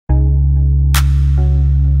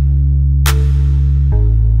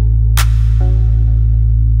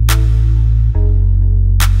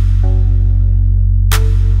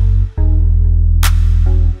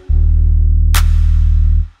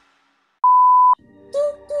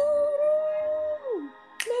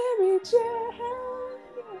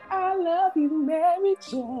love you, Mary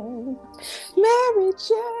Jane. Mary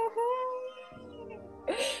Jane.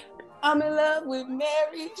 I'm in love with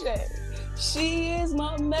Mary Jane. She is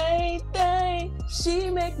my main thing. She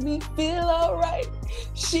make me feel alright.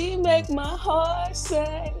 She make my heart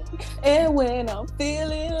sing. And when I'm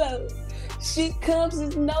feeling low, she comes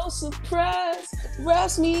as no surprise.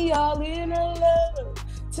 Wraps me all in her love.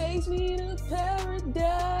 Takes me to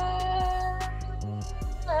paradise.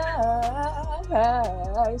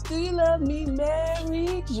 Do you love me,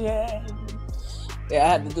 Mary Jane? Yeah, I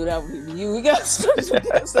had to do that with you. We got special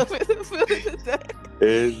guests up in the field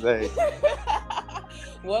today.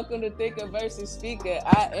 Welcome to Thinker versus Speaker.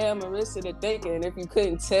 I am Marissa the Thinker, and if you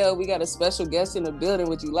couldn't tell, we got a special guest in the building.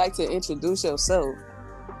 Would you like to introduce yourself?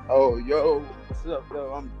 Oh, yo, what's up,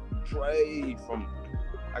 though? I'm Dre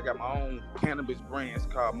I got my own cannabis brands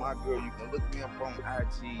called Meye Gurl. You can look me up on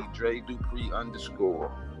IG, Dre_Dupree_.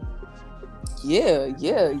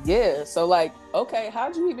 Yeah. So, like, okay,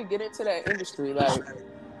 how'd you even get into that industry? Like,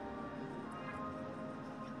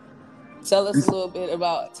 tell us a little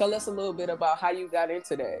bit about how you got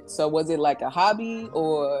into that. So, was it like a hobby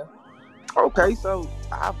or? Okay, so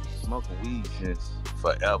I've been smoking weed since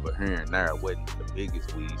forever here and there. I wasn't the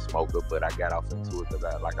biggest weed smoker, but I got off into it because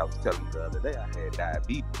I was telling you the other day, I had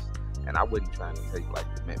diabetes, and I wasn't trying to take like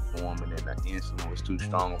the metformin, and the insulin was too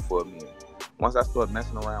strong for me. And once I started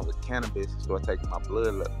messing around with cannabis, I started taking my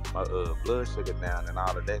blood sugar down and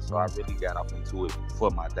all of that. So I really got off into it for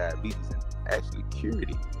my diabetes and actually cured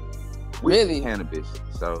it with cannabis.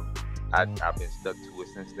 So I've been stuck to it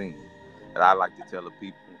since then. And I like to tell the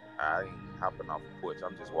people, I ain't hopping off the porch.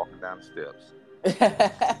 I'm just walking down the steps.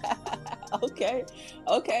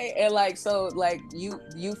 Okay. And like, so like you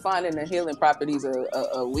finding the healing properties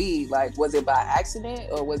of weed, like, was it by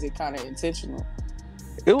accident or was it kind of intentional?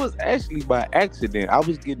 It was actually by accident. I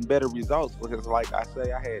was getting better results because, like I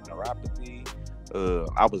say, I had neuropathy.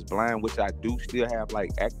 I was blind, which I do still have,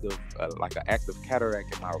 like an active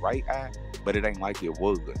cataract in my right eye, but it ain't like it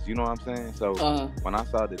was. You know what I'm saying? So when I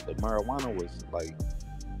saw that the marijuana was like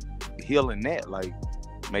healing that, like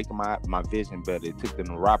making my vision better, it took the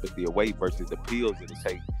neuropathy away versus the pills. It'll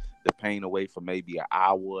take the pain away for maybe an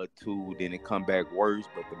hour or two, then it come back worse.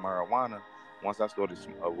 But the marijuana, once I started,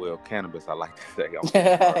 cannabis, I like to say.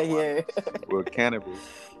 Yeah. Well, cannabis,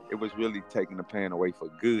 it was really taking the pain away for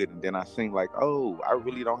good. And then I seen like, oh, I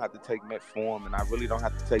really don't have to take metformin. I really don't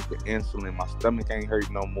have to take the insulin. My stomach ain't hurt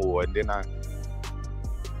no more. And then I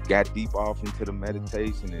got deep off into the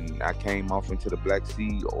meditation, and I came off into the black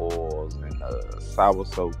seed oils and sour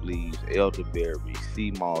soap leaves, elderberry,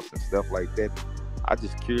 sea moss, and stuff like that. I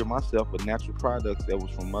just cured myself with natural products that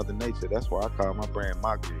was from Mother Nature. That's why I call my brand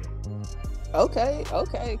Meye Gurl. Okay,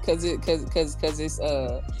 because it's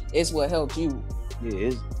what helped you. Yeah,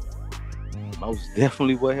 it's most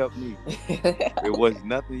definitely what helped me. It was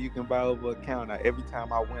nothing you can buy over a counter. Every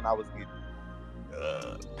time I went, I was getting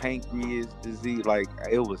pancreas disease. Like,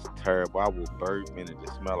 it was terrible. I would burp and it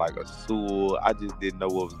just smelled like a sewer. I just didn't know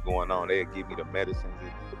what was going on. They'd give me the medicines.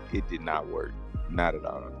 It did not work. Not at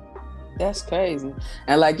all. That's crazy.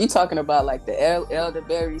 And like, you talking about like the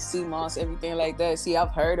elderberry, sea moss, everything like that. See,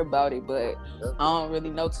 I've heard about it, but I don't really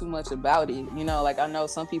know too much about it. You know, like, I know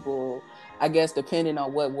some people, I guess, depending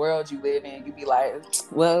on what world you live in, you be like,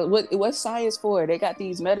 well, what's science for? They got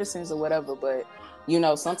these medicines or whatever, but you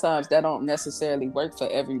know, sometimes that don't necessarily work for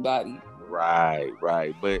everybody. Right.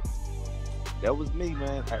 But that was me,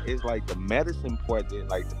 man. It's like the medicine part, that,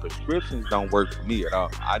 like, the prescriptions don't work for me at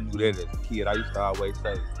all. I knew that as a kid. I used to always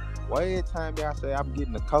say, why every time I say I'm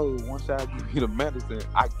getting a cold, once I give you the medicine,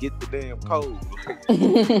 I get the damn cold.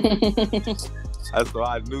 So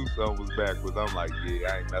I knew something was backwards. I'm like,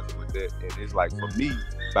 yeah, I ain't messing with that. And it's like, for me,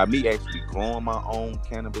 by me actually growing my own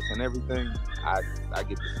cannabis and everything, I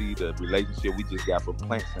get to see the relationship we just got from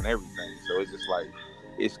plants and everything. So it's just like,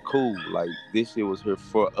 it's cool. Like, this shit was here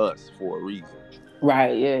for us for a reason.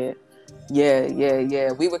 Right,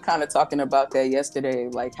 yeah. We were kind of talking about that yesterday,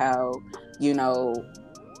 like how, you know,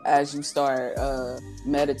 as you start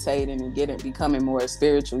meditating and becoming more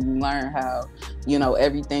spiritual, you learn how, you know,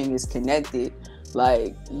 everything is connected.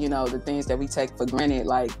 Like, you know, the things that we take for granted,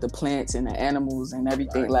 like the plants and the animals and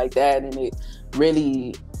everything like that. And it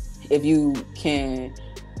really, if you can,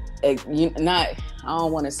 I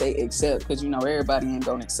don't want to say accept, because, you know, everybody ain't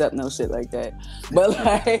gonna accept no shit like that. But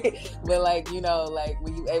like, you know, like,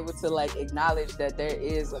 when you able to like acknowledge that there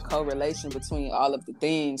is a correlation between all of the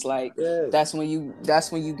things, like, that's when you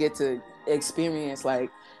get to experience,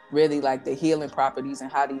 like, really, like, the healing properties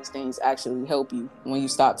and how these things actually help you, when you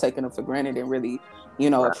stop taking them for granted and really, you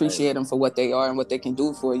know, appreciate them for what they are and what they can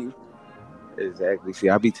do for you. Exactly. See,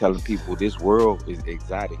 I be telling people this world is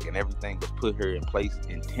exotic and everything was put here in place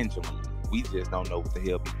intentionally. We just don't know what the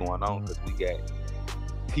hell be going on because we got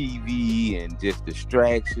TV and just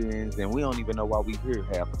distractions, and we don't even know why we here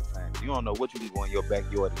half of the time. You don't know what you be going in your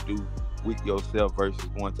backyard to do with yourself versus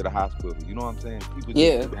going to the hospital. You know what I'm saying? People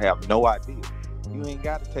just have no idea. You ain't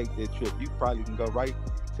got to take that trip. You probably can go right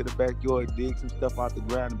to the backyard, dig some stuff out the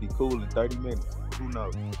ground, and be cool in 30 minutes. Who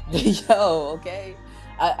knows? Yo, okay.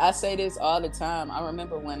 I say this all the time. I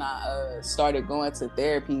remember when I started going to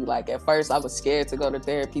therapy, like at first I was scared to go to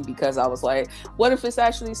therapy because I was like, what if it's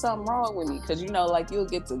actually something wrong with me? Because, you know, like you'll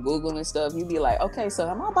get to Google and stuff. You'll be like, okay, so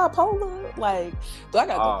am I bipolar? Like, do I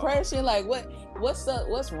got depression? Like, what's up?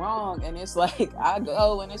 What's wrong? And it's like, I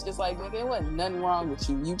go and it's just like, nigga, there wasn't nothing wrong with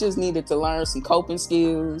you. You just needed to learn some coping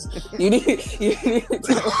skills. You needed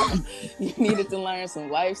to learn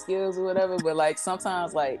some life skills or whatever. But like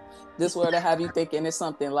sometimes like this world will have you thinking it's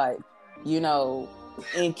something like, you know,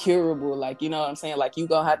 incurable. Like, you know what I'm saying? Like you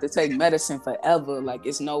gonna have to take medicine forever. Like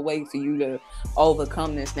it's no way for you to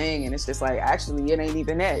overcome this thing. And it's just like, actually, it ain't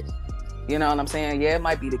even that. You know what I'm saying? Yeah, it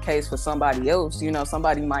might be the case for somebody else. You know,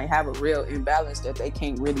 somebody might have a real imbalance that they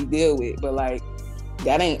can't really deal with. But like,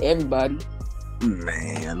 that ain't everybody.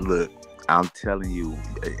 Man, look, I'm telling you,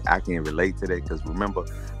 I can relate to that because remember,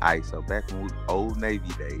 so back when old Navy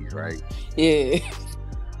days, right? Yeah.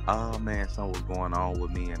 Oh man, something was going on with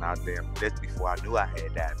me, and that's before I knew I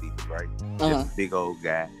had diabetes, right? Just a big old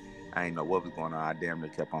guy. I ain't know what was going on. I damn near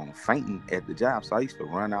kept on fainting at the job, so I used to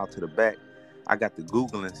run out to the back. I got to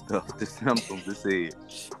Googling stuff, the symptoms. It said,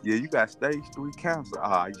 yeah, you got stage 3 cancer.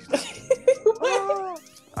 I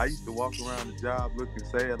used to walk around the job looking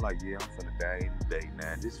sad, like, yeah, I'm finna die any day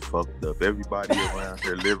now. This fucked up. Everybody around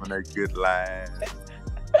here living their good lives.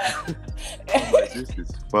 I'm like,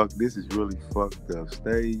 this is really fucked up.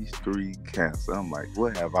 Stage 3 cancer. I'm like,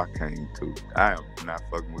 what have I came to? I am not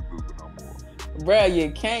fucking with Google no more. Bruh,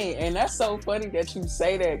 you can't. And that's so funny that you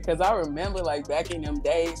say that because I remember like back in them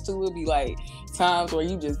days too, it'd be like times where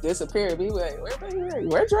you just disappear. Be like,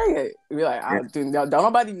 where Dre at? Be like, don't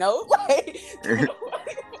nobody know. Like,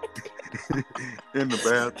 in the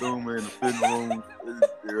bathroom, in the fitting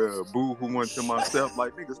room, boo who went to myself,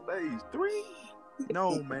 like, nigga, stage 3?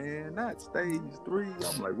 No, man, not stage 3.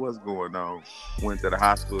 I'm like, what's going on? Went to the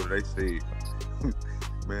hospital, they said,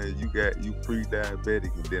 man, you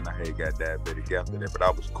pre-diabetic, and then I had got diabetic after that, but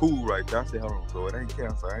I was cool right there. I said, hold on, so it ain't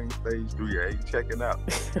cancer, I ain't stage 3, I ain't checking out.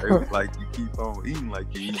 They was like, you keep on eating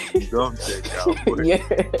like you don't check out. But yeah.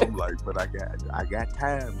 I'm like, but I got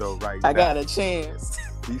time though right now. I got a chance.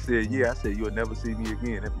 He said, yeah. I said, you'll never see me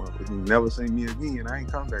again. That motherfucker, you never see me again. I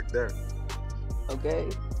ain't come back there.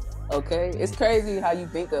 Okay, it's crazy how you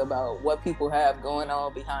think about what people have going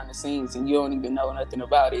on behind the scenes and you don't even know nothing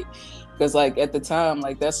about it. Because like at the time,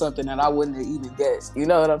 like that's something that I wouldn't have even guessed. You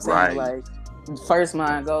know what I'm saying? Right. Like first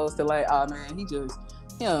mind goes to like, oh man, he just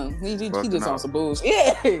on some bullshit.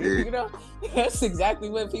 Yeah. You know, that's exactly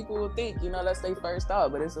what people would think. You know, that's their first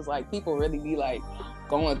thought. But it's just like people really be like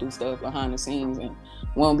going through stuff behind the scenes and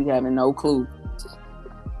won't be having no clue.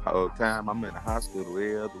 Whole time I'm in the hospital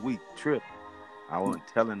every other week, tripping. I wasn't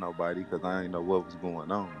telling nobody because I didn't know what was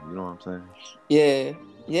going on. You know what I'm saying?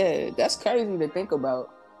 Yeah. That's crazy to think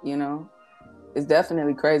about, you know? It's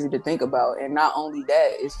definitely crazy to think about. And not only that,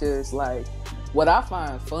 it's just like, what I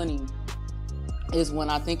find funny is when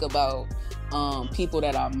I think about people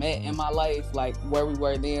that I met in my life, like where we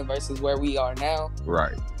were then versus where we are now.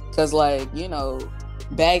 Right. Because, like, you know,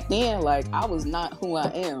 back then, like, I was not who I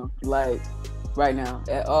am, like, right now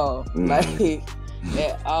at all. Like...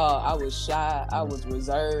 at all. I was shy, I was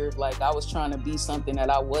reserved, like I was trying to be something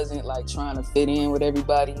that I wasn't, like trying to fit in with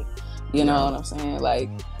everybody. You know what I'm saying? Like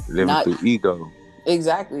living through ego.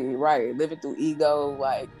 Exactly, right. Living through ego,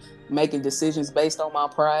 like making decisions based on my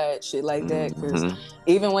pride, shit like that. Because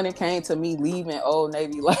even when it came to me leaving Old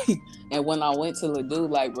Navy, like, and when I went to Ladue,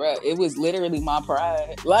 like, bruh, it was literally my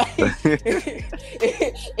pride. Like,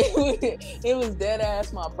 it was dead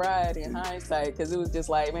ass my pride in hindsight. Because it was just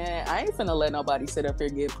like, man, I ain't finna let nobody sit up here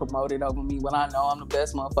get promoted over me when I know I'm the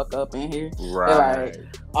best motherfucker up in here. Right. They're like,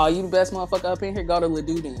 oh, you the best motherfucker up in here? Go to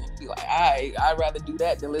Ladue then. Be like, I'd rather do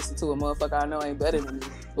that than listen to a motherfucker I know ain't better than me.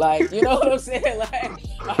 Like, you know what I'm saying? Like,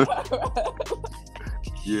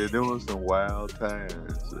 yeah, there was some wild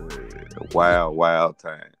times. Wild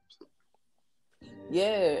times. Yeah,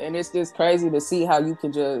 and it's just crazy to see how you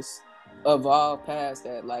can just evolve past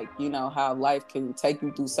that. Like, you know, how life can take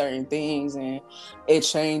you through certain things and it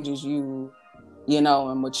changes you, you know,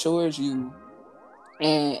 and matures you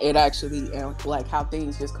And it actually, and like how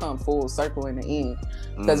things just come full circle in the end,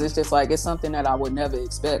 because it's just like, it's something that I would never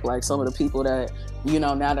expect. Like some of the people that, you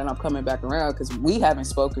know, now that I'm coming back around, because we haven't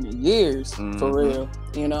spoken in years, for real,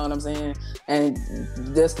 you know what I'm saying? And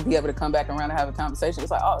just to be able to come back around and have a conversation,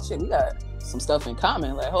 it's like, oh shit, we got some stuff in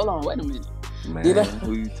common. Like, hold on, wait a minute. Man, you know?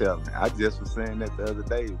 Who you telling? I just was saying that the other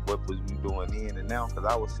day. What was we doing in and out? Because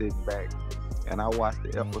I was sitting back and I watched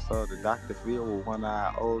the episode of Dr. Phil with one of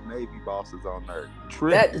our old Navy bosses on there.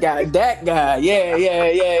 That guy.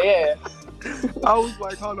 Yeah. I was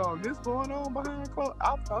like, hold on, this going on behind closed?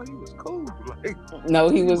 I thought he was cool. Like, no,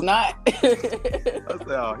 he was not. I said,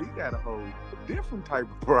 oh, he got a whole different type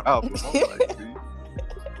of problem. I'm like,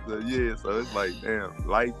 see? So it's like, damn,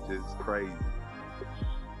 life just crazy.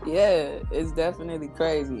 Yeah, it's definitely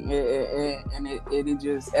crazy. And it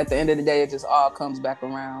just, at the end of the day, it just all comes back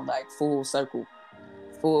around, like full circle.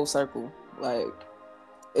 Like,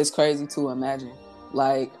 it's crazy to imagine.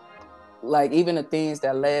 Like even the things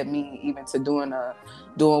that led me even to doing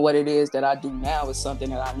what it is that I do now is something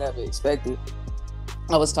that I never expected.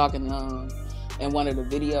 I was talking in one of the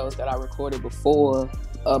videos that I recorded before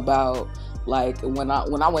about, like, when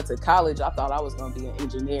I went to college, I thought I was gonna be an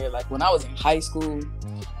engineer. Like when I was in high school,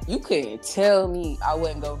 you couldn't tell me I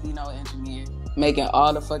wasn't gonna be no engineer, making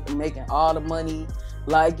all the money,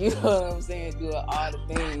 like, you know what I'm saying, doing all the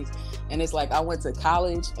things. And it's like I went to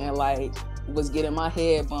college and like was getting my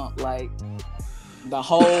head bumped like the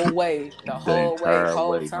whole way, the whole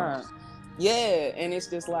time. Yeah, and it's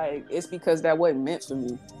just like, it's because that wasn't meant for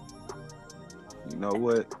me. You know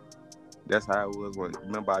what? That's how it was when,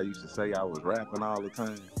 remember I used to say I was rapping all the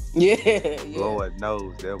time? Yeah. Lord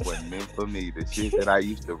knows that wasn't meant for me. The shit that I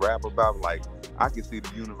used to rap about, like, I could see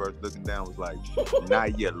the universe looking down, was like,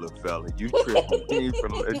 not yet, little fella. You tripping. We ain't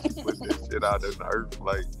finna let you put this shit out in the earth.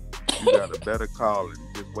 Like, you got a better calling.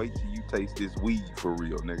 Just wait till you taste this weed for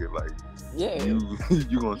real, nigga. Like, yeah,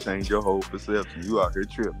 you gonna change your whole perception. You out here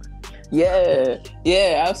tripping. Yeah,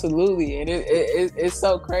 absolutely. And it's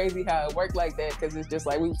so crazy how it worked like that, because it's just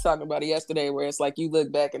like we were talking about it yesterday, where it's like you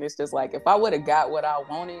look back and it's just like, if I would have got what I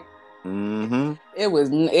wanted, it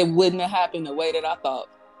wouldn't have happened the way that I thought.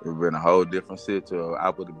 It would have been a whole different situation. I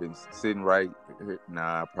would have been sitting right here.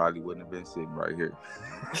 Nah, I probably wouldn't have been sitting right here.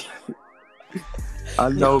 I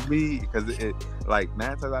know me, because like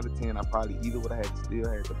 9 times out of 10, I probably either would have still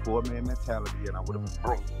had the poor man mentality and I would have been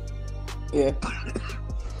broke. Yeah.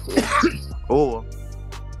 Or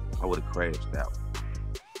I would have crashed out.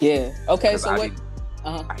 Yeah. Okay. So what?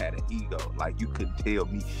 I had an ego. Like, you couldn't tell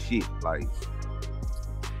me shit. Like,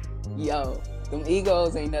 yo, them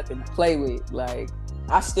egos ain't nothing to play with. Like,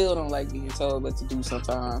 I still don't like being told what to do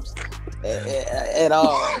sometimes at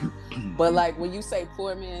all. But like, when you say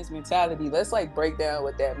poor man's mentality, let's like break down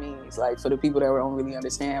what that means. Like, for the people that don't really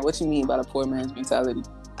understand, what you mean by the poor man's mentality?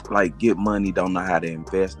 Like, get money, don't know how to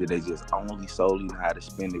invest it. They just only solely know how to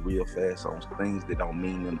spend it real fast on things that don't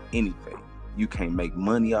mean them anything. You can't make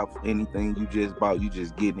money off anything you just bought. You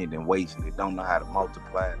just getting it and wasting it. Don't know how to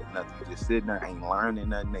multiply it or nothing. You just sitting there, ain't learning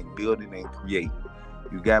nothing, ain't building, ain't creating.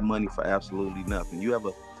 You got money for absolutely nothing. You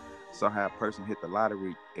ever saw how a person hit the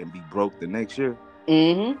lottery and be broke the next year?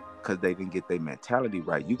 Because they didn't get their mentality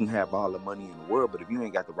right. You can have all the money in the world, but if you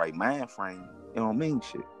ain't got the right mind frame, it don't mean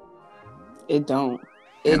shit. It don't.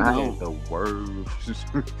 I had the worst.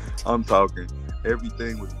 I'm talking,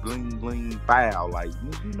 everything was bling bling bow. Like,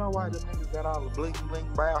 you know why the niggas got all the bling bling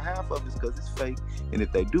bow? Half of it's because it's fake. And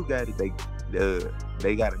if they do got it,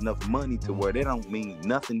 they got enough money to where they don't mean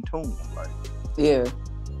nothing to them. Like, yeah,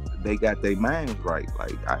 they got their minds right.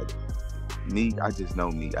 Like, I just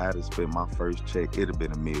know me. I'd have spent my first check, it'd have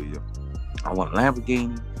been $1 million. I want a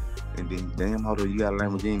Lamborghini. And then, damn, hold on, you got a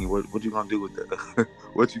Lamborghini. What you gonna do with that?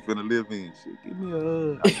 What you finna live in? Shit, give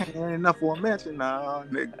me I can't earn enough for a mansion. Nah,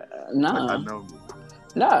 nigga. Nah. I know me.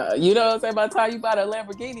 Nah, you know what I'm saying? By the time you buy a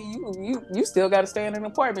Lamborghini, you still got to stay in an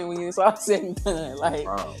apartment when it's all said and done. Like,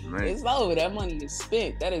 it's over. That money is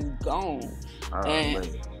spent. That is gone. Man.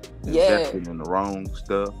 Investing in the wrong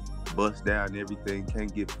stuff. Bust down everything.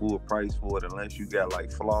 Can't get full price for it unless you got like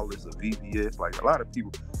flawless or VVS. Like, a lot of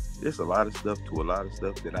people, there's a lot of stuff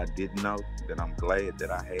that I didn't know, that I'm glad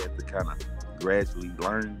that I had to kind of gradually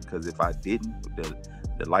learn, because if I didn't,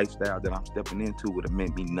 the lifestyle that I'm stepping into would have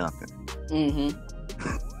meant me nothing.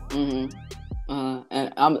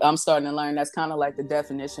 And I'm starting to learn that's kind of like the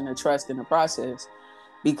definition of trust in the process,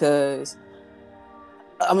 because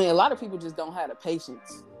I mean, a lot of people just don't have the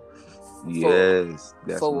patience. Yes,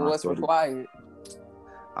 that's for what's required.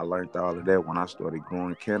 I learned all of that when I started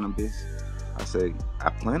growing cannabis. I say,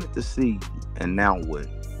 I planted the seed, and now what?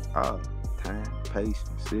 Time. patient,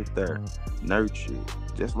 sit there, nurture it,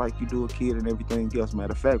 just like you do a kid and everything else.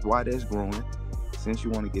 Matter of fact, while that's growing, since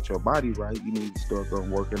you want to get your body right, you need to start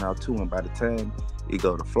going working out too. And by the time it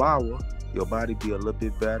go to flower, your body be a little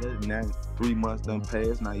bit better. Now 3 months done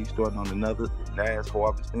passed. Now you starting on another. Now it's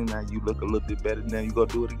harvesting. Now you look a little bit better. Now you go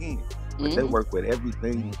do it again. But they work with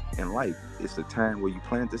everything in life. It's a time where you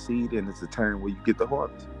plant the seed, and it's a time where you get the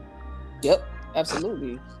harvest. Yep,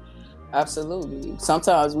 absolutely. Absolutely.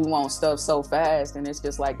 Sometimes we want stuff so fast, and it's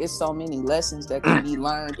just like it's so many lessons that can be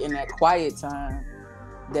learned in that quiet time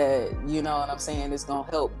that, you know what I'm saying, it's gonna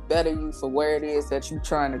help better you for where it is that you're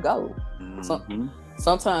trying to go. So,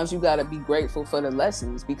 sometimes you got to be grateful for the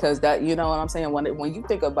lessons, because that, you know what I'm saying, when you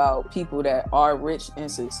think about people that are rich and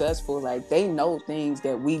successful, like they know things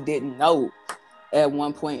that we didn't know at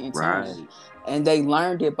one point in time. Right. And they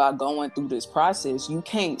learned it by going through this process. You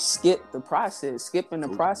can't skip the process. Skipping the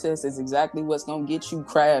process is exactly what's gonna get you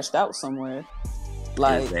crashed out somewhere.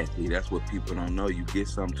 Like, exactly. That's what people don't know. You get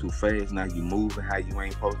something too fast, now you moving how you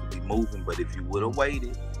ain't supposed to be moving. But if you would have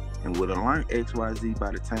waited and would have learned XYZ,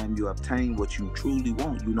 by the time you obtain what you truly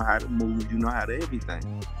want, you know how to move, you know how to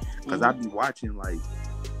everything. Because I be watching, like,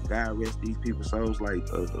 God rest these people's souls, like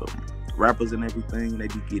rappers and everything, they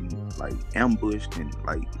be getting like ambushed and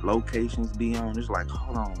like locations be on. It's like,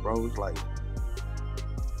 hold on, bro. It's like,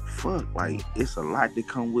 fuck, like it's a lot that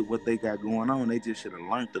come with what they got going on. They just should have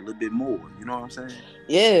learned a little bit more. You know what I'm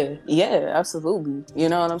saying? Yeah, absolutely. You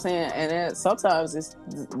know what I'm saying? And then sometimes it's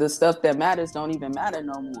the stuff that matters don't even matter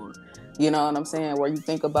no more. You know what I'm saying? Where you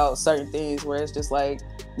think about certain things where it's just like,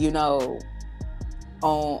 you know,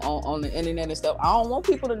 on the internet and stuff, I don't want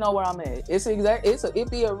people to know where I'm at. It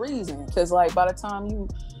be a reason, because like by the time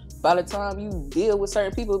you deal with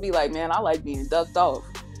certain people, be like, man, I like being ducked off.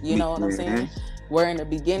 You know what I'm saying? Where in the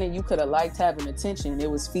beginning you could have liked having attention. It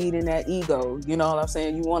was feeding that ego. You know what I'm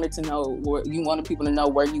saying? You wanted to know you wanted people to know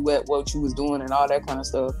where you at, what you was doing, and all that kind of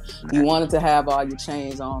stuff. You wanted to have all your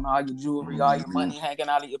chains on, all your jewelry, all your money hanging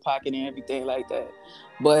out of your pocket, and everything like that.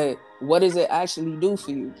 But what does it actually do for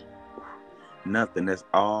you? Nothing. That's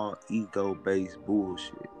all ego-based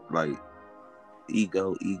bullshit. Like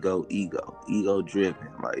ego driven.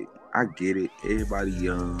 Like, I get it. Everybody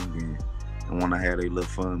young and want to have their little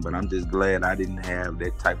fun, but I'm just glad I didn't have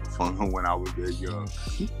that type of fun when I was that young.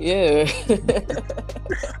 Yeah.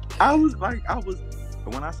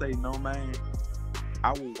 When I say no, man,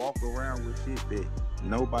 I would walk around with shit that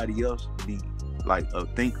nobody else be like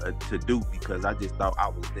to do, because I just thought I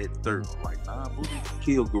was that thorough. Like, nah, boo,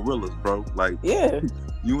 kill gorillas, bro. Like,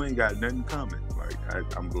 you ain't got nothing coming. Like,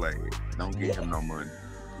 I'm glad. Don't give him no money.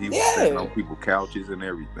 He was sitting on people's couches and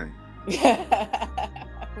everything.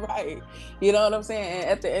 Right. You know what I'm saying? And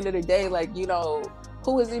at the end of the day, like, you know,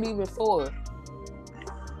 who is it even for?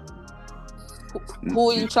 Who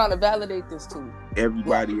are you trying to validate this to?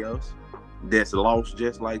 Everybody else that's lost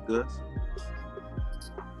just like us.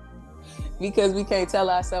 Because we can't tell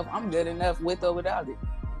ourselves, I'm good enough with or without it.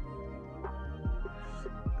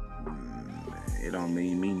 It don't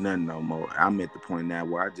mean me nothing no more. I'm at the point now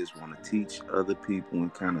where I just want to teach other people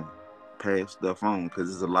and kind of pass stuff on, because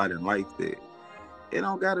there's a lot in life that it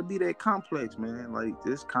don't got to be that complex, man. Like,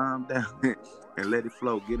 just calm down and let it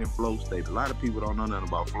flow. Get in flow state. A lot of people don't know nothing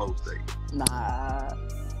about flow state. Nah.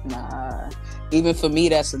 Even for me,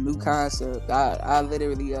 that's a new concept. I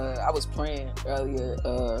literally, I was praying earlier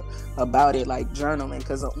about it, like journaling,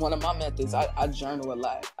 because one of my methods, I journal a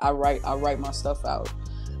lot. I write my stuff out,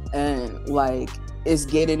 and like it's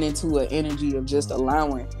getting into an energy of just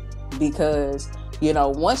allowing, because, you know,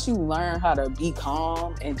 once you learn how to be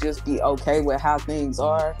calm and just be okay with how things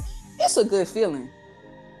are, it's a good feeling.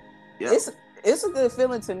 Yep. It's a good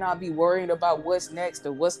feeling to not be worried about what's next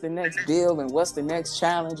or what's the next bill and what's the next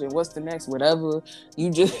challenge and what's the next whatever.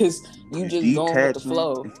 You just going with the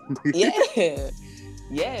flow.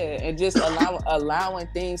 Yeah, and just allowing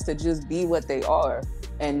things to just be what they are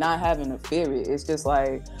and not having to fear it. It's just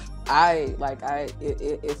like,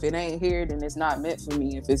 if it ain't here, then it's not meant for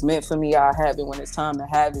me. If it's meant for me, I'll have it when it's time to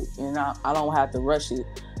have it, and I don't have to rush it.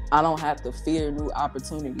 I don't have to fear new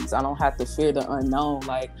opportunities. I don't have to fear the unknown.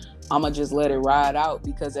 Like, I'ma just let it ride out,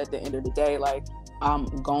 because at the end of the day, like, I'm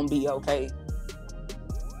gonna be okay.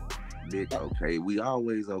 Big okay. We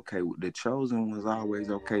always okay. The chosen was always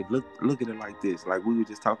okay. Look at it like this. Like we were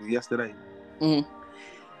just talking yesterday.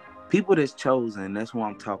 People that's chosen, that's who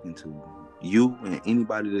I'm talking to. You and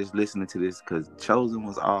anybody that's listening to this, because chosen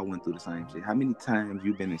was all went through the same shit. How many times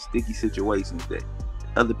you been in sticky situations that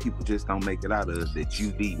other people just don't make it out of, that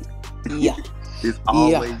you did? Yeah. It's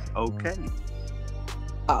always okay.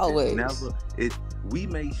 Always. We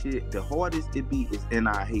make shit, the hardest it be is in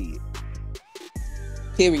our head.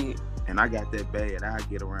 Period. and I got that bad. I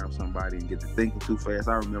get around somebody and get to thinking too fast.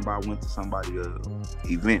 I remember I went to somebody's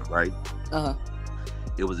event, right?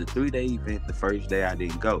 It was a 3-day event. The first day I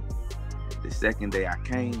didn't go. The second day I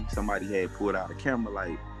came, somebody had pulled out a camera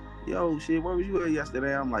like, yo, shit, where was you at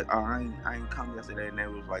yesterday? I'm like, oh, I ain't come yesterday. And they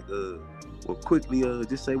was like, well, quickly,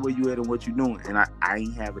 just say where you at and what you doing. And I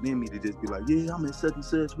ain't have it in me to just be like, yeah, I'm in such and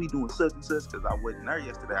such. We doing such and such, because I wasn't there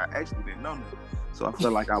yesterday. I actually didn't know nothing. So I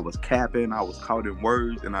felt like I was capping. I was caught in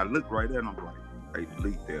words. And I looked right there and I'm like, hey,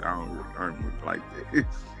 delete that. I don't really like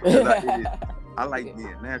that. I like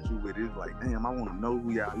being natural with it. It's like, damn, I want to know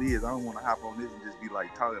who y'all is. I don't want to hop on this and just be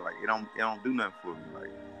like talking. Like, it don't do nothing for me. Like,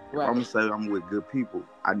 if I'm gonna say I'm with good people,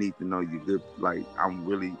 I need to know you good. Like, I don't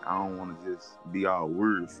want to just be all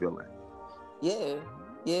weird feeling. Yeah.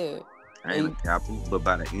 I ain't a capital, but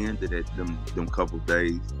by the end of that, them couple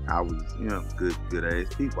days, I was, good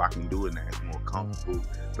ass people. I can do it now. It's more comfortable.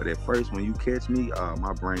 But at first, when you catch me,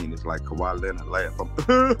 my brain is like Kawhi Leonard laugh.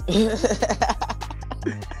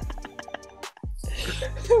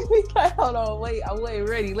 We like, hold on, wait, I wasn't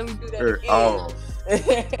ready. Let me do that again.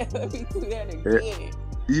 Let me do that again.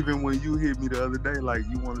 Even when you hit me the other day, like,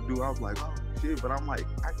 you want to do, I was like, oh shit, but I'm like,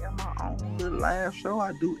 I got my own little live show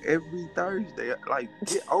I do every Thursday. Like,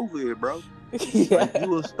 get over it, bro. Yeah. Like,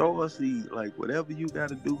 you a star seed. Like, whatever you got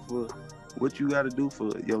to do for what you got to do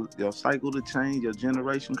for your cycle to change, your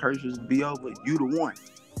generation curses to be over, you the one.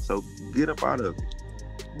 So get up out of it,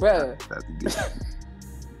 bro.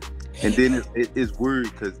 And then it's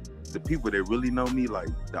weird because the people that really know me, like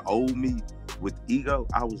the old me with ego,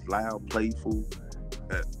 I was loud, playful,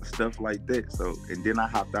 stuff like that. So, and then I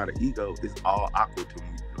hopped out of ego. It's all awkward to me.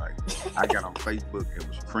 Like, I got on Facebook and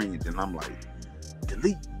was cringe, and I'm like,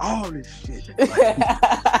 delete all this shit. Like,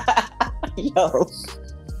 yo,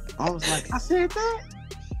 I was like, I said that?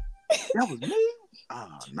 That was me?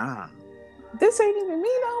 Oh, nah. This ain't even me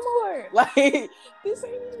no more. Like, this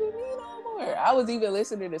ain't even me no more. I was even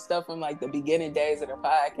listening to stuff from like the beginning days of the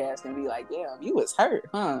podcast and be like, damn, you was hurt,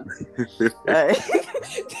 huh? Like, what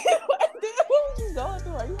was you going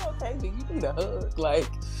through? Are you okay? Do you need a hug? Like,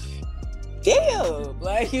 damn.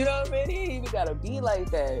 Like, you know what I mean? It ain't even gotta be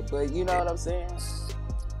like that. But you know what I'm saying?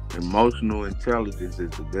 Emotional intelligence is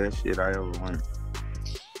the best shit I ever learned.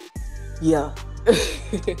 Yeah.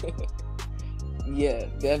 Yeah,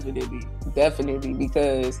 definitely,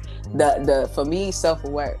 because the for me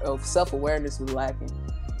self-awareness was lacking,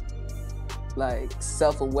 like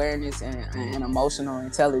self-awareness and emotional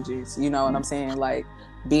intelligence. You know what I'm saying? Like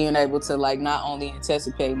being able to like not only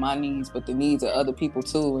anticipate my needs but the needs of other people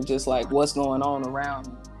too, and just like what's going on around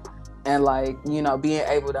me, and like being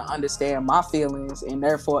able to understand my feelings and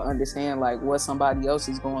therefore understand like what somebody else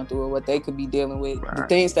is going through or what they could be dealing with, right. The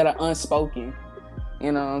things that are unspoken.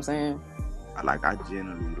 You know what I'm saying? Like, I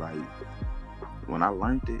generally, like, when I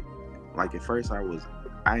learned it, like, at first I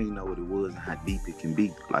didn't know what it was and how deep it can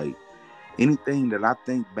be. Like, anything that I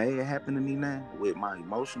think bad happened to me now, with my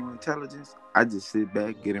emotional intelligence, I just sit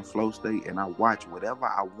back, get in flow state, and I watch whatever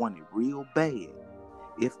I wanted real bad.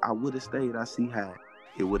 If I would have stayed, I see how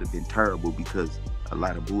it would have been terrible, because a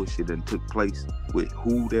lot of bullshit done took place with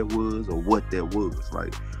who that was or what that was.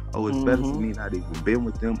 Like, oh, it's better for me not even been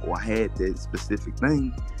with them or had that specific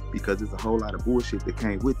thing, because there's a whole lot of bullshit that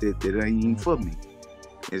came with it that ain't even for me.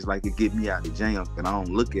 It's like it get me out of jams, and I don't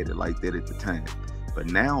look at it like that at the time. But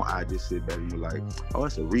now I just sit back and be like, oh,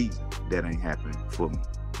 it's a reason that ain't happening for me.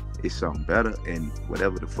 It's something better, and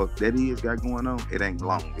whatever the fuck that is got going on, it ain't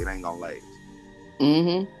long. It ain't gonna last.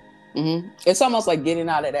 It's almost like getting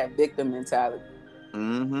out of that victim mentality.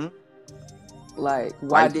 Like,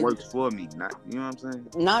 why life works for me, not, you know what I'm saying?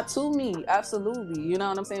 Not to me, absolutely. You know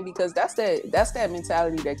what I'm saying? Because that's that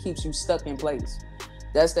mentality that keeps you stuck in place.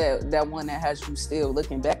 That's that one that has you still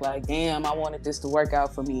looking back like, damn, I wanted this to work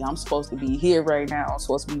out for me. I'm supposed to be here right now. I'm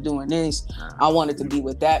supposed to be doing this. I wanted to be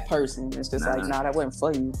with that person. It's just like, nah, that wasn't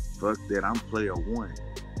for you. Fuck that. I'm player one.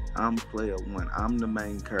 I'm the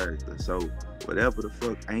main character. So whatever the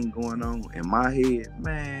fuck ain't going on in my head,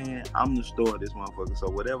 man, I'm the star of this motherfucker. So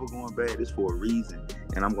whatever going bad is for a reason,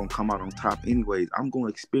 and I'm gonna come out on top anyways. I'm gonna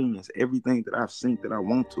experience everything that I've seen that I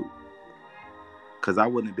want to, because I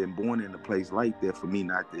wouldn't have been born in a place like that for me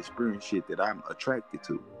not to experience shit that I'm attracted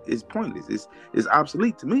to. It's pointless. It's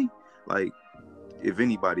obsolete to me. Like, if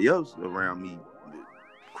anybody else around me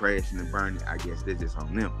crashing and burning, I guess that's just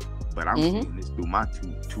on them. But I'm seeing this through my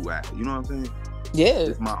two eyes. You know what I'm saying? Yeah.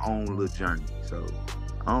 It's my own little journey. So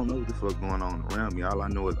I don't know what the fuck going on around me. All I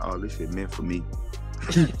know is all this shit meant for me.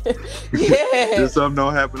 Yeah. If something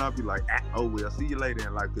don't happen, I'll be like, oh well, see you later.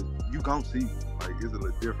 And like, cause you can't see me. Like, it's a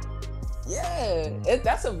little different. Yeah,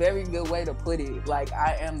 that's a very good way to put it. Like,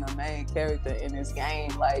 I am the main character in this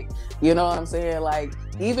game. Like, you know what I'm saying? Like,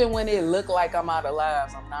 even when it look like I'm out of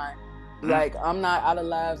lives, I'm not. Like, I'm not out of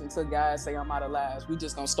lives until guys say I'm out of lives. We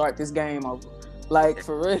just gonna start this game over. Like,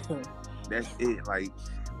 for real. That's it. Like,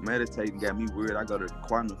 meditating got me weird. I go to the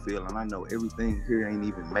quantum field and I know everything here ain't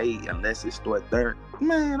even made unless it start there.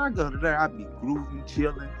 Man, I go to there, I be grooving,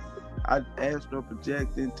 chilling. I astro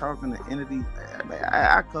projecting, talking to entities.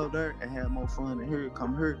 I go there and have more fun than here.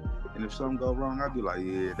 Come here, and if something go wrong, I be like,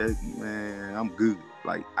 yeah, man, I'm good.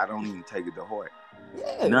 Like, I don't even take it to heart.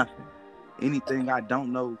 Yeah. Nothing. Anything I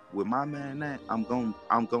don't know with my man that I'm gonna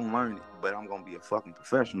learn it, but I'm gonna be a fucking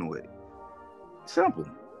professional with it. Simple.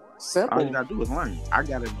 All you gotta do is learn. I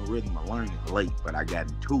got in the rhythm of learning late, but I got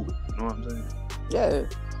into it. You know what I'm saying?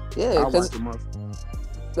 Yeah. I watch the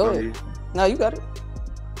Go ahead. No, you got it.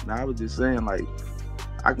 Now, I was just saying, like,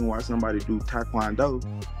 I can watch somebody do taekwondo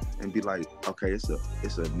and be like, okay, it's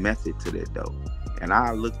a method to that though. And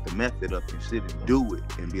I look the method up and sit and do it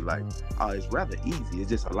and be like, oh, it's rather easy. It's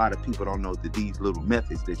just a lot of people don't know these little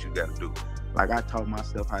methods that you got to do. Like, I taught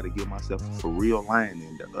myself how to get myself for real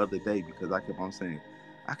lining the other day because I kept on saying,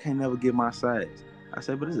 I can't never get my size. I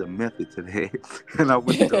said, but there's a method to that. And I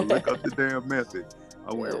went to go look up the damn method.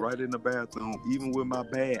 I went right in the bathroom, even with my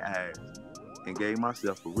bad eyes, and gave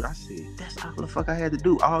myself a real. I said, that's all the fuck I had to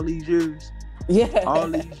do all these years. Yeah. All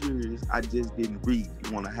these years, I just didn't read.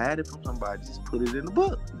 You want to hide it from somebody, just put it in the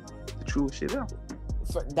book. The truest shit ever.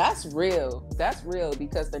 That's real. That's real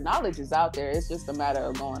because the knowledge is out there. It's just a matter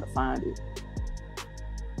of going to find it.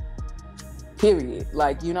 Period.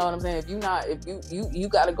 Like, you know what I'm saying? If you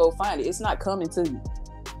gotta go find it. It's not coming to you.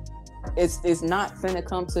 It's not finna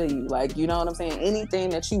come to you. Like, you know what I'm saying?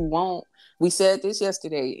 Anything that you want, we said this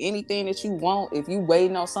yesterday, anything that you want, if you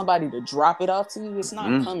waiting on somebody to drop it off to you, it's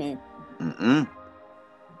not coming.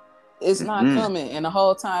 It's not coming. And the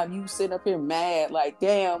whole time you sit up here mad, like,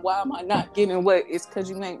 damn, why am I not getting what? It's because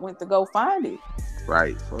you ain't went to go find it.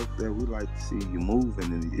 Right. Fuck that. We like to see you moving.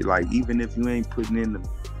 And like, even if you ain't putting in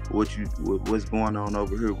what's going on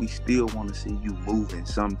over here, we still want to see you moving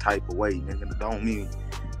some type of way, nigga.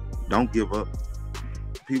 Don't give up.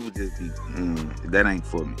 People just be, that ain't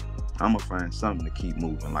for me. I'm gonna find something to keep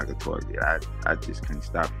moving like a target. I just can't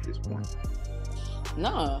stop at this point.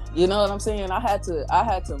 No, you know what I'm saying? I had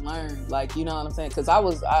to learn, like, you know what I'm saying? Because I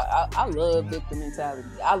love victim mentality.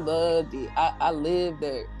 I loved it. I lived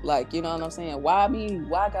there. Like, you know what I'm saying? Why me?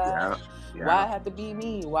 Why God? Yeah. Why I have to be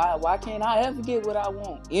me? Why can't I ever get what I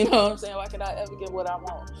want? You know what I'm saying? Why can't I ever get what I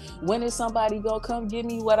want? When is somebody gonna come give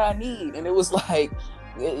me what I need? And it was like,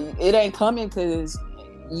 it ain't coming because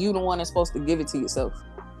you the one that's supposed to give it to yourself.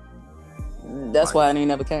 That's why it ain't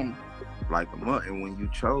never came. Like a month. And when you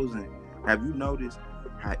chosen, have you noticed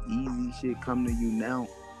how easy shit come to you now?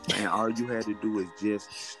 And all you had to do is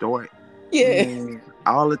just start. Yeah. Man,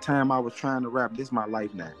 all the time I was trying to rap, this is my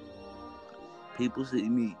life now. People see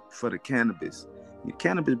me for the cannabis.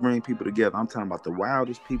 Cannabis bring people together. I'm talking about the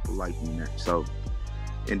wildest people like me now. So,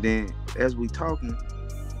 and then as we talking,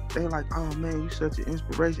 they like, oh man, you such an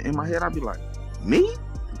inspiration. In my head, I'd be like, me?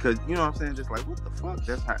 Because, you know what I'm saying? Just like, what the fuck?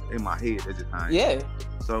 That's how, in my head, that's just how I am. Yeah.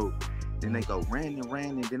 So, then they go ran,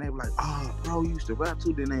 and then they were like, oh, bro, you used to rap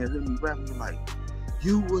too. Then they heard me rap and be like,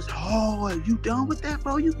 you was hard. You done with that,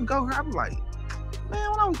 bro? You can go here. I was like,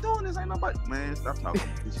 man, when I was doing this, ain't nobody. Man, stop talking.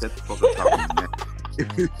 Shut the fuck up talking, man.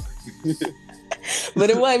 But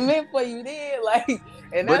it wasn't meant for you then. Like,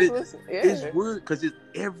 and that's it's weird because it's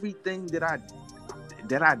everything that I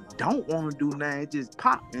don't want to do now. It just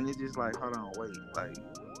popped. And it's just like, hold on, wait. Like,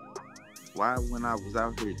 why when I was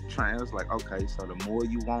out here trying, it was like, okay, so the more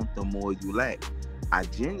you want, the more you lack. I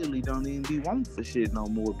genuinely don't even be wanting for shit no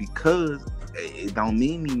more because it don't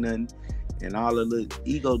mean me nothing. And all the little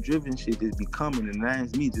ego-driven shit just be coming, and now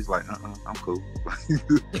it's me just like, I'm cool.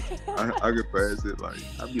 I get past it. Like,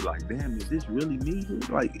 I be like, damn, is this really me?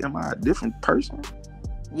 Like, am I a different person?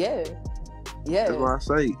 Yeah. That's why I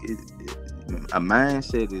say a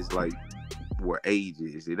mindset is like where age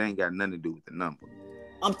is. It ain't got nothing to do with the number.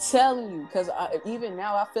 I'm telling you, because even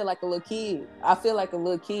now I feel like a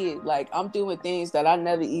little kid. Like, I'm doing things that I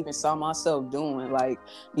never even saw myself doing. Like,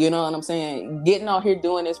 you know what I'm saying? Getting out here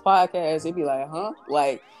doing this podcast, it'd be like, huh?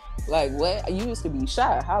 Like what? You used to be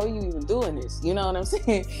shy. How are you even doing this? You know what I'm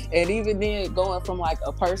saying? And even then, going from like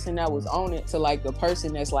a person that was on it to like the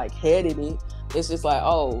person that's like headed it, it's just like,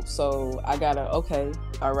 oh, so I gotta, okay,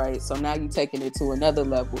 all right. So now you taking it to another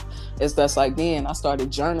level. It's just like, then I started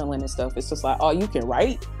journaling and stuff. It's just like, oh, you can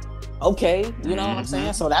write? Okay. You know what I'm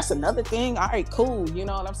saying? So that's another thing. All right, cool. You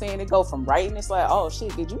know what I'm saying? It go from writing. It's like, oh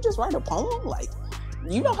shit, did you just write a poem? Like,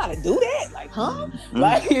 you know how to do that? Like, huh?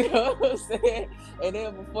 Like, you know what I'm saying? And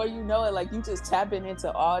then before you know it, like, you just tapping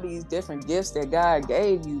into all these different gifts that God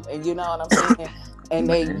gave you. And you know what I'm saying? And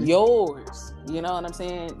they yours. You know what I'm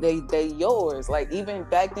saying? They yours. Like, even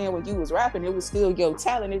back then when you was rapping, it was still your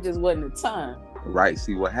talent. It just wasn't the time. Right.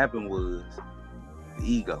 See, what happened was the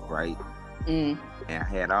ego, right? And I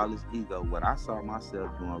had all this ego. What I saw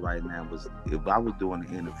myself doing right now was, if I was doing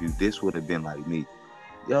an interview, this would have been like me.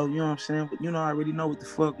 Yo, you know what I'm saying? But, you know, I already know what the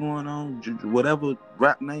fuck going on. Whatever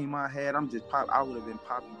rap name I had, I would have been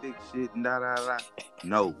popping big shit and da da da.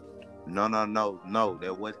 No.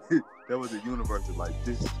 That was a universe of like,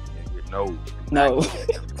 this nigga, no.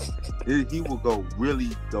 He will go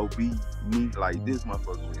be me like this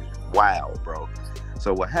motherfucker is wild, bro.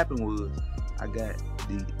 So what happened was, I got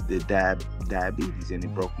the diabetes, and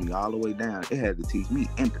it broke me all the way down. It had to teach me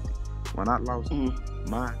empathy. When I lost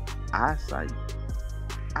my eyesight,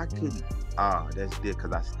 I couldn't. That's good,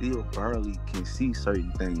 because I still barely can see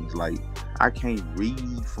certain things. Like, I can't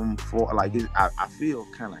read from far. Like, I feel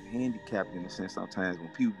kind of handicapped in a sense sometimes when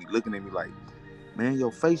people be looking at me like, man,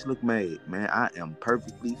 your face look mad. Man, I am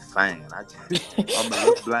perfectly fine. I'm a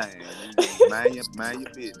look blind. Mind your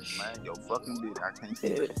business. Mind your fucking business. I can't see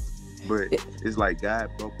it. But it's like God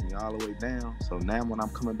broke me all the way down. So now when I'm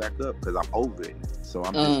coming back up, because I'm over it, so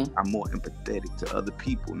I'm more empathetic to other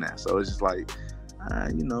people now. So it's just like,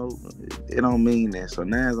 you know, it don't mean that. So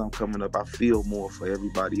now as I'm coming up, I feel more for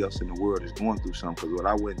everybody else in the world that's going through something. Because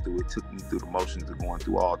what I went through, it took me through the motions of going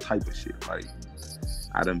through all type of shit. Like,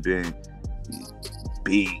 I done been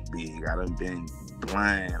big. I done been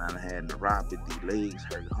blind. I done had neuropathy, legs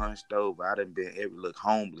hurt, hunched over. I done been look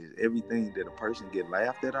homeless. Everything that a person get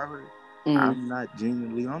laughed at, I heard. I'm not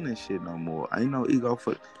genuinely on that shit no more. Ain't no ego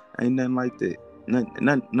for, ain't nothing like that.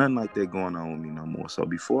 Nothing like that going on with me no more. So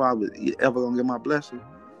before I was ever gonna get my blessing,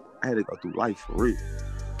 I had to go through life for real.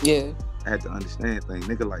 Yeah. I had to understand things.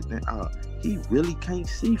 Nigga like that, he really can't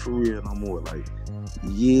see for real no more. Like,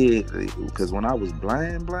 yeah, because when I was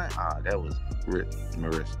blind, that was real,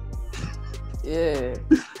 Marissa. Yeah.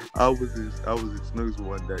 I was in Snooze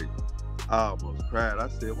one day. I almost cried. I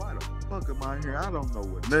said, why the fuck am I here? I don't know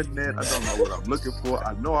what nothing is. I don't know what I'm looking for.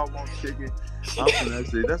 I know I want chicken. I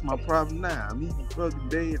said, that's my problem now. I'm eating fucking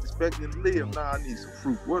dead, expecting to live. Nah, I need some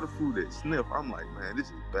fruit. Where the fruit at? Sniff. I'm like, man, this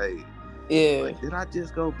is bad. Yeah. Like, did I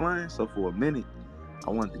just go blind? So for a minute,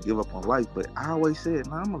 I wanted to give up on life, but I always said,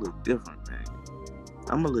 nah, I'm a little different, man.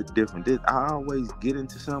 I'm a little different. I always get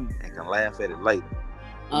into something and can laugh at it later.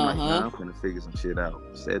 I'm like, nah, I'm finna figure some shit out.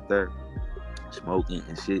 Sat there, smoking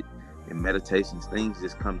and shit. And meditations, things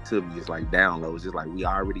just come to me. It's like downloads. It's like we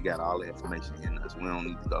already got all the information in us. We don't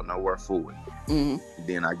need to go nowhere forward.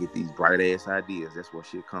 Then I get these bright ass ideas. That's where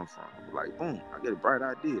shit come from. Like, boom, I get a bright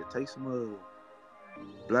idea. Take some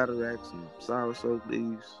bladder some sour soap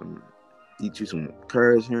leaves, eat you some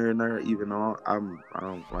curds here and there. Even though I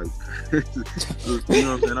don't like, you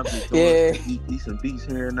know what I'm saying? I'm just doing eat some beets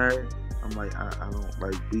here and there. I'm like, I don't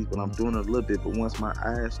like beef, but I'm doing it a little bit. But once my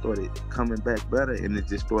eyes started coming back better, and it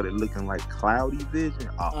just started looking like cloudy vision.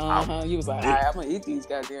 You was like, all right, I'm gonna eat these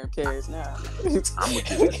goddamn carrots now. I'm gonna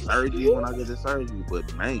get the surgery when I get the surgery.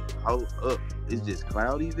 But man, hold up, it's just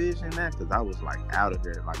cloudy vision now, because I was like out of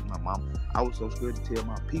there. Like my mom, I was so scared to tell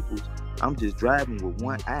my peoples. I'm just driving with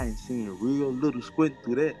one eye and seeing real little squint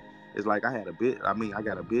through that. It's like I got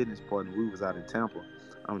a business partner. We was out in Tampa.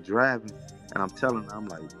 I'm driving, and I'm telling her, I'm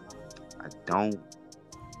like, I don't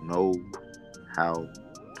know how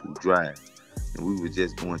to drive. And we were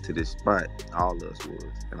just going to this spot, all of us was.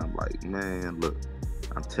 And I'm like, man, look,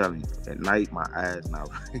 I'm telling you, at night, my eyes not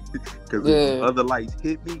right. Because if other lights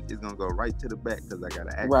hit me, it's going to go right to the back because I got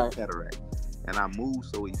an active cataract. And I move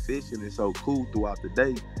so efficient and so cool throughout the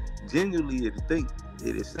day. Genuinely,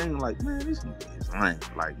 it seemed like, man, this nigga is lame.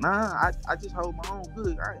 Like, nah, I just hold my own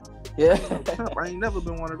good. I ain't never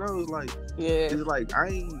been one of those. Like, it's like I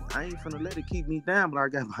ain't finna let it keep me down. But I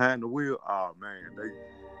got behind the wheel. Oh man, they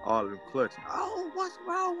all in clutching. Oh, what's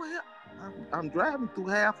wrong with him? I'm driving through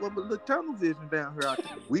half of a little tunnel vision down here.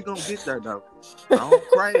 We gonna get there though. I don't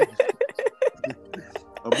crash.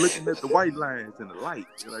 I'm looking at the white lines and the light.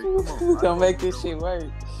 Like, come on, don't make this shit work.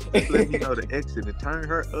 Just let me know the exit and turn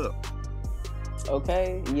her up.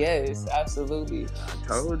 Okay. Yes, absolutely. I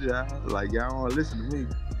told y'all, like, y'all don't want to listen to me,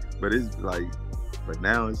 but it's like, but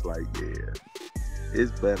now it's like, yeah,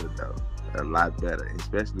 it's better though, a lot better.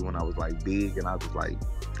 Especially when I was like big and I was like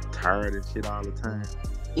tired and shit all the time.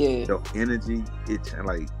 Yeah. Your energy, it's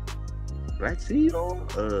like black seed oil,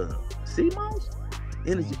 sea moss.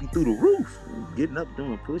 Energy be through the roof. Getting up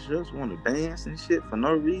doing push-ups, want to dance and shit for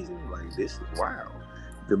no reason. Like, this is wild.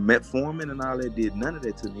 the metformin and all that did none of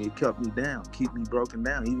that to me. It kept me down, keep me broken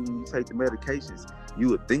down. Even when you take the medications, you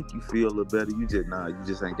would think you feel a little better. You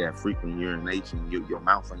just ain't got frequent urination. Your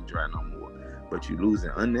mouth ain't dry no more. But you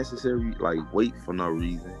losing unnecessary like weight for no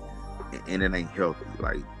reason, and it ain't healthy.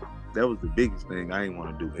 Like that was the biggest thing I ain't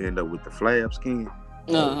want to do. End up with the flab skin.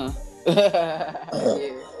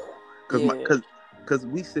 Cause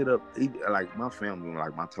we sit up like my family,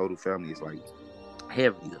 like my total family is like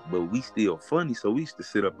heavy, but we still funny. So we used to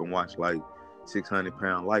sit up and watch like 600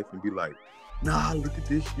 Pound Life and be like, nah, look at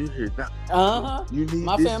this shit here. Nah, you need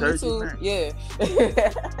my this family surgery too. now. Yeah.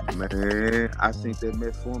 Man, I seen that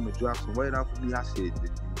metformin drop some weight off of me. I said,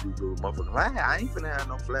 you little motherfucker, I ain't finna have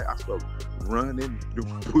no flat. I started running,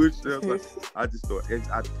 doing push-ups. I just thought,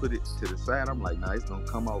 I put it to the side. I'm like, nah, it's gonna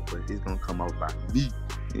come out, but it's gonna come out by me.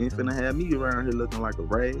 You ain't finna have me around here looking like a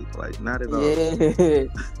rag. Like, not at all.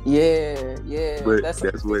 Yeah. But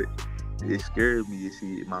that's what it scared me. You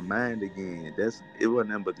see, my mind again. It wasn't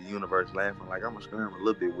nothing but the universe laughing. Like, I'm gonna scram a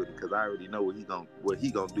little bit with it because I already know what he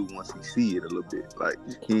gonna do once he see it a little bit. Like,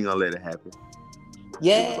 he ain't gonna let it happen.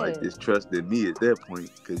 Yeah. It was like this trust in me at that point,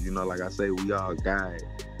 because like I say, we all guide.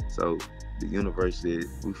 So the universe said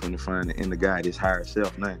we finna find the inner guy, this higher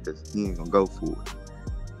self now, because he ain't gonna go for it.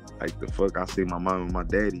 Like the fuck, I see my mom and my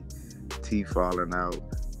daddy, teeth falling out,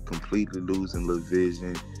 completely losing the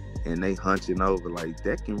vision, and they hunching over. Like,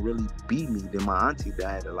 that can really be me. Then my auntie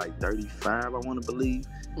died at like 35, I want to believe,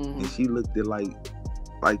 and she looked at like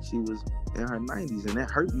she was in her 90s, and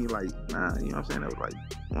that hurt me. Like, nah, you know what I'm saying? That was like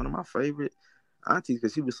one of my favorite aunties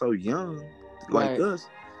because she was so young, like us.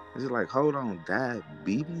 It's just like, hold on,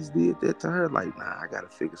 diabetes did that to her? Like, nah, I gotta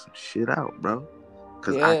figure some shit out, bro.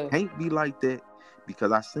 Because I can't be like that,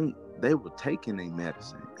 because I think they were taking their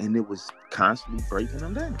medicine and it was constantly breaking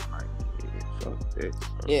them down. Like, fuck that.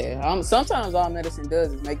 Yeah, sometimes all medicine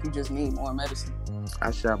does is make you just need more medicine. I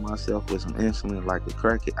shot myself with some insulin like a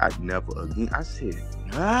crackhead. I never again. I said,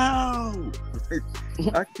 no.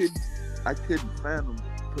 I couldn't fathom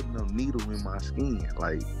putting a needle in my skin.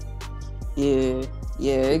 Like, it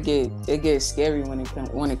gets scary when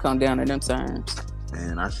it come down to them terms.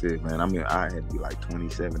 Man, I said, man, I had to be like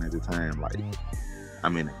 27 at the time. Like,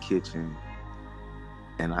 I'm in the kitchen,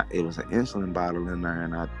 and it was an insulin bottle in there,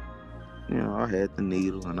 and I had the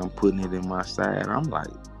needle, and I'm putting it in my side. I'm like,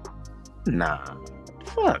 nah,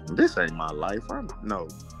 fuck, this ain't my life. No,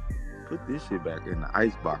 put this shit back in the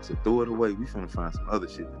ice box and throw it away. We finna find some other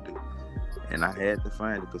shit to do. And I had to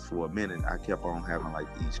find it because for a minute I kept on having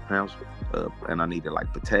like these cramps, and I needed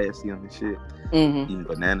like potassium and shit, eating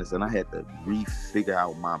bananas, and I had to figure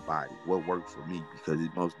out my body, what worked for me, because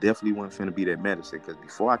it most definitely wasn't finna be that medicine. Because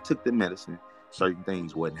before I took the medicine, certain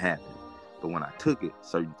things wasn't happening, but when I took it,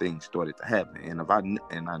 certain things started to happen, and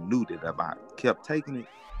I knew that if I kept taking it,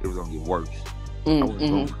 it was gonna get worse. I wasn't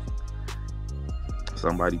going.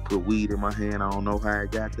 Somebody put weed in my hand. I don't know how it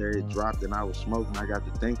got there. It dropped and I was smoking. I got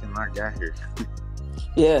to thinking and I got here.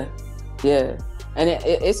 Yeah. And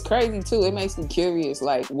it's crazy too. It makes me curious.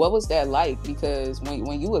 Like, what was that like? Because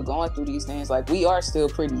when you were going through these things, like, we are still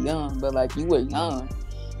pretty young, but like, you were young.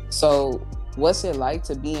 So what's it like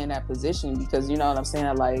to be in that position? Because you know what I'm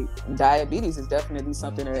saying? Like, diabetes is definitely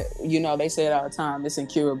something that, they say it all the time. It's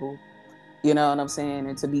incurable. You know what I'm saying?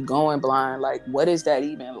 And to be going blind, like, what is that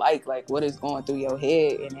even like? Like, what is going through your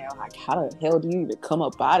head? And then, like, how the hell do you even come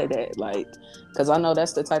up out of that? Like, because I know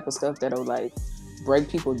that's the type of stuff that'll, like, break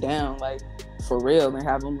people down, like, for real, and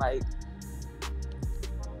have them, like,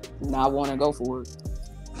 not want to go for it.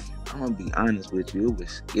 I'm going to be honest with you. It was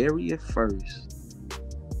scary at first.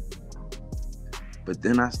 But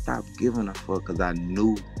then I stopped giving a fuck because I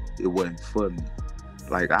knew it wasn't for me.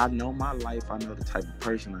 Like, I know my life. I know the type of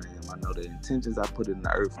person I am. I know the intentions I put in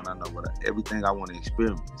the earth, and I know everything I want to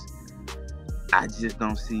experience. I just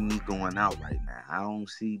don't see me going out right now. I don't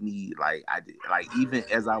see me, like, even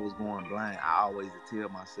as I was going blind, I always tell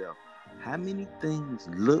myself, how many things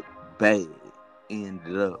look bad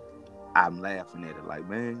ended up, I'm laughing at it. Like,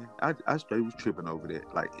 man, I straight was tripping over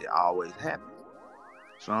that. Like, it always happened.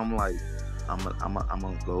 So I'm like, I'm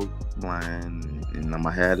gonna go blind, and I'm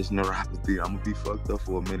gonna have this neuropathy. I'm gonna be fucked up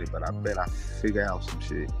for a minute, but I bet I figure out some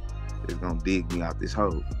shit that's gonna dig me out this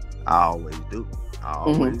hole. I always do. I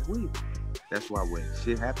always will. That's why when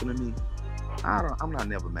shit happen to me, I'm not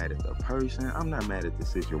never mad at the person. I'm not mad at the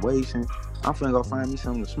situation. I'm finna go find me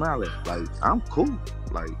something to smile at. Like, I'm cool.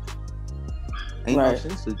 Like, ain't no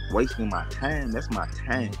sense of wasting my time. That's my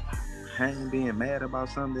time. Time being mad about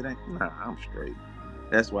something that ain't. Nah, I'm straight.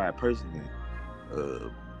 That's why a person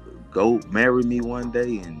can go marry me one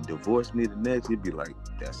day and divorce me the next. It'd be like,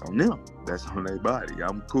 that's on them. That's on their body.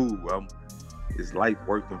 I'm cool. is life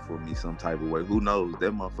working for me some type of way? Who knows?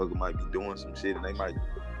 That motherfucker might be doing some shit, and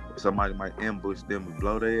somebody might ambush them and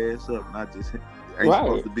blow their ass up, and I just ain't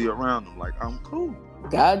supposed to be around them. Like, I'm cool.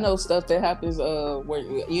 God knows stuff that happens where,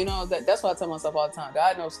 you know, that's why I tell myself all the time,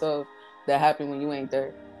 God knows stuff that happen when you ain't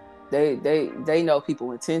there. They know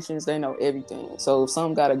people's intentions, they know everything. So if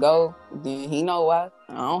something gotta go, then he know why.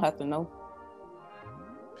 I don't have to know.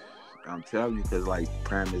 I'm telling you, because, like,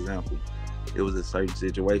 prime example, it was a certain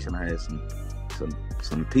situation. I had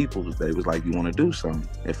some people, they was like, you want to do something?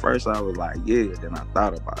 At first I was like, yeah. Then I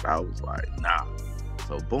thought about it. I was like, nah.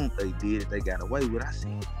 So boom, they did it. They got away with it. I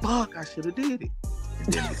said, fuck, I should have did it.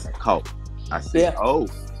 And then they got caught. I said, oh,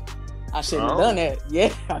 I shouldn't have done that.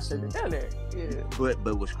 Yeah, I shouldn't have done that. Yeah.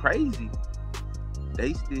 But what's crazy,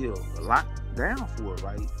 they still locked down for it,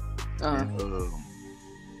 right? And,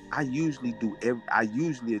 I usually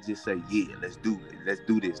just say, yeah, let's do it. Let's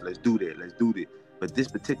do this. Let's do that. Let's do that. But this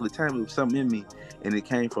particular time, it was something in me, and it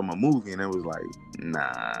came from a movie, and it was like,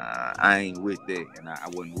 nah, I ain't with that. And I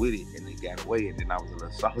wasn't with it, and it got away, and then I was a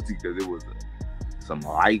little salty because it was some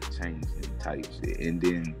life-changing type shit. And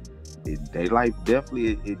then it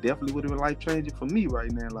definitely would have been life-changing for me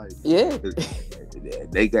right now. Like, yeah,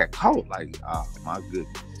 they got caught. Like, oh, my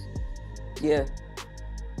goodness. Yeah.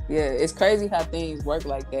 Yeah, it's crazy how things work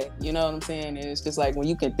like that. You know what I'm saying? And it's just like when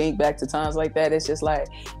you can think back to times like that, it's just like,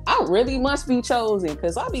 I really must be chosen,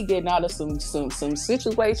 because I be getting out of some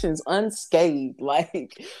situations unscathed.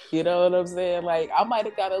 Like, you know what I'm saying? Like, I might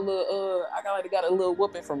have got a little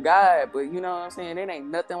whooping from God, but you know what I'm saying? It ain't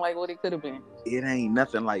nothing like what it could have been. It ain't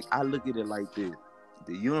nothing like, I look at it like this.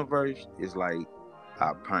 The universe is like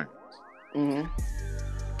our parents.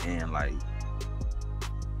 Mm-hmm. And like,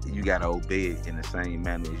 you gotta obey it in the same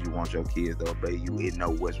manner as you want your kids to obey you. It know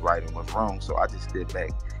what's right and what's wrong. So I just step back.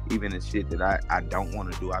 Even the shit that I don't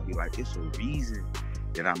want to do, I be like, it's a reason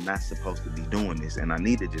that I'm not supposed to be doing this, and I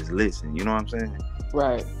need to just listen. You know what I'm saying?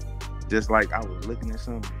 Right. Just like I was looking at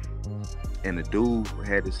something, and the dude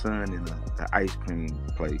had his son in the ice cream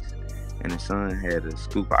place, and the son had a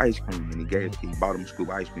scoop of ice cream, and he bought him a scoop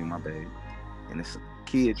of ice cream, my bad, and the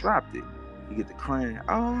kid dropped it. He get to crying,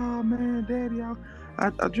 oh man, daddy, I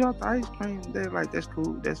dropped the ice cream. They're like, that's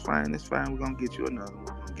cool, that's fine. We're gonna get you another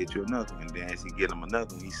one. And then as he get him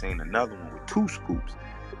another one, he seen another one with 2 scoops.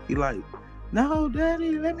 He like, no,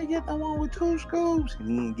 daddy, let me get the one with 2 scoops. And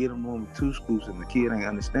he didn't get him one with 2 scoops, and the kid ain't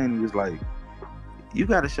understand. He was like, you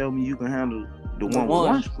gotta show me you can handle the one with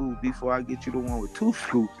 1 scoop before I get you the one with 2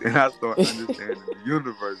 scoops. And I started understanding the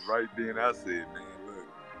universe right then. I said, man, look,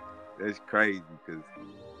 that's crazy, because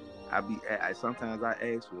sometimes I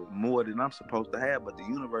ask for more than I'm supposed to have, but the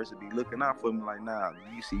universe will be looking out for me like, nah,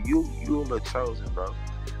 you see, you're the chosen, bro.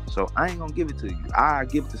 So I ain't gonna give it to you. I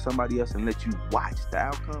give it to somebody else and let you watch the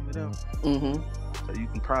outcome of them. Mm-hmm. So you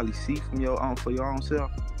can probably see for your own self.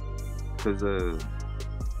 Because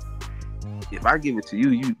if I give it to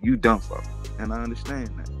you, you done for. And I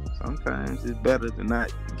understand that. Sometimes it's better to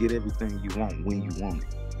not get everything you want when you want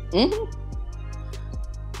it. Mm-hmm.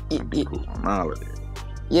 Be cool on all of that.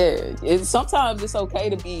 Yeah, sometimes it's okay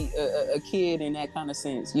to be a kid in that kind of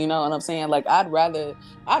sense. You know what I'm saying? Like, I'd rather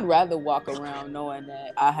walk around knowing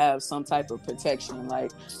that I have some type of protection, like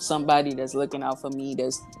somebody that's looking out for me,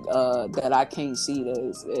 that I can't see,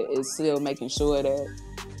 that is still making sure that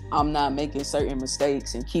I'm not making certain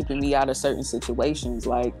mistakes and keeping me out of certain situations.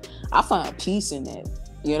 Like, I find peace in that.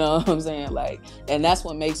 You know what I'm saying? Like, and that's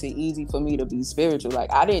what makes it easy for me to be spiritual.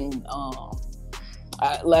 Like, I didn't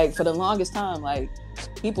like, for the longest time, like,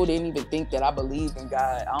 people didn't even think that I believed in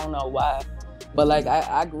God. I don't know why. But like,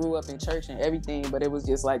 I grew up in church and everything, but it was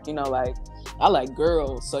just like, you know, like, I like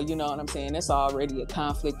girls. So, you know what I'm saying? It's already a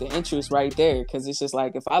conflict of interest right there. Cause it's just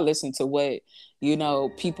like, if I listen to what, you know,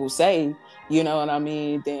 people say, you know what I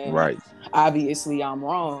mean? Then obviously I'm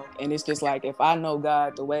wrong. And it's just like, if I know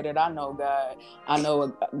God the way that I know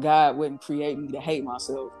God wouldn't create me to hate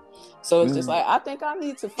myself. So it's just like, I think I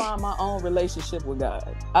need to find my own relationship with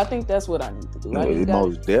God. I think that's what I need to do. It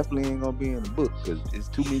most definitely ain't gonna be in the book, because it's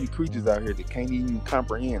too many creatures out here that can't even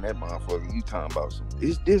comprehend that motherfucker. You talking about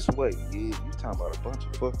it's this way. Yeah, you talking about a bunch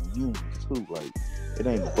of fucking humans too. Like, it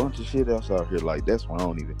ain't a bunch of shit else out here. Like, that's why I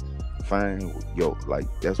don't even find like,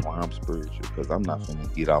 that's why I'm spiritual, because I'm not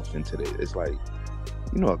finna get off into that. It's like,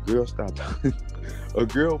 you know, a girl stopped talking. A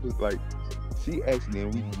girl was like, she actually,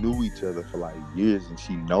 and we knew each other for like years, and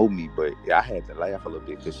she know me, but I had to laugh a little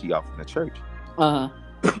bit because she off in the church. And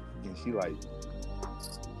she like,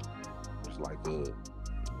 it's like,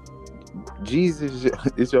 Jesus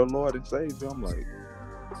is your Lord and Savior. I'm like,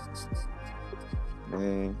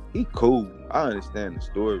 man, he cool. I understand the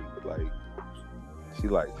story, but like, she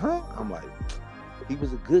like, huh? I'm like, he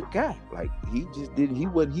was a good guy. Like he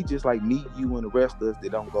just like me, you, and the rest of us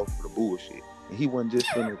that don't go for the bullshit. And he wasn't just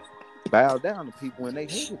gonna bow down to people when they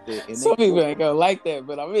hated that. And some people ain't gonna like that,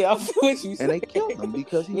 but I mean, I feel what you and saying. they killed him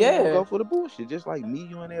because he ain't gonna go for the bullshit. Just like me,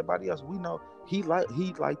 you, and everybody else. We know he liked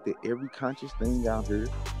the every conscious thing out here.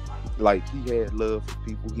 Like he had love for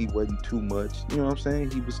people. He wasn't too much. You know what I'm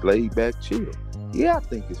saying? He was laid back, chill. Yeah, I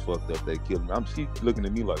think it's fucked up they killed him. She looking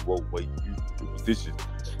at me like, whoa, wait, this is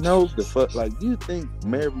no the fuck. Like you think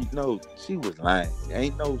Mary? No, she was lying.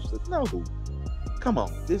 Ain't no. Come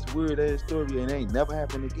on, this weird ass story and it ain't never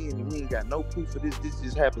happened again, and we ain't got no proof of this. This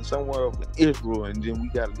just happened somewhere over in Israel, and then we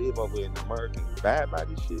gotta live over in America and bad by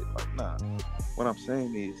this shit. Like, nah. What I'm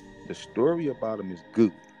saying is the story about him is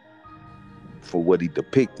good for what he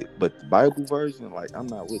depicted, but the Bible version, like, I'm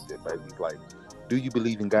not with it, baby. Like, do you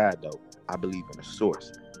believe in God though? I believe in a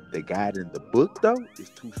source. The God in the book though is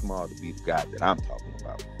too small to be the God that I'm talking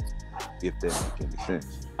about. If that makes any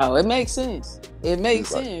sense. Oh, it makes sense. It makes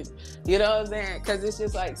sense. You know what I'm saying? Because it's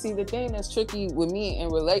just like, see, the thing that's tricky with me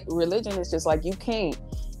and religion is just like, you can't.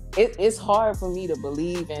 It's hard for me to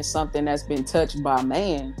believe in something that's been touched by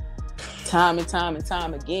man, time and time and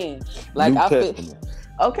time again. Like New I feel, Testament.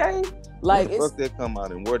 Okay, like where the fuck that come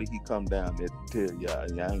out, and where did he come down there to tell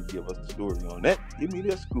y'all? Y'all ain't give us the story on that. Give me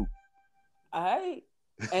that scoop. All right.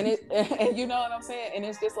 And you know what I'm saying? And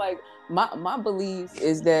it's just like my belief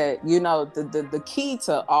is that, you know, the key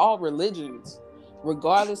to all religions,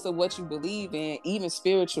 regardless of what you believe in, even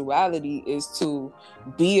spirituality, is to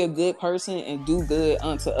be a good person and do good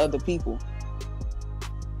unto other people.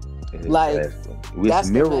 Exactly. Like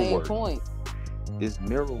that's the main point. It's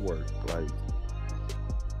mirror work. Like,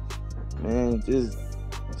 man, just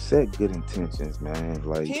set good intentions, man.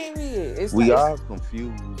 Like, period. It's we are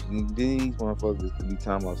confused. These motherfuckers to be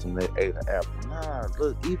talking about some they ate an apple. Nah,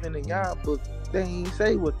 look, even in y'all book, they ain't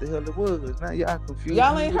say what the hell it was. Now y'all confused.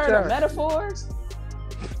 Y'all ain't heard of metaphors?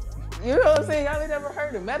 You know what I'm saying? Y'all ain't never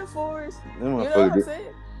heard of metaphors? You know what I'm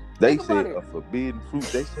saying? They said a forbidden fruit.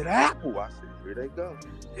 They said apple. I said, here they go.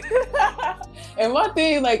 And my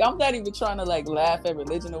thing, like, I'm not even trying to like laugh at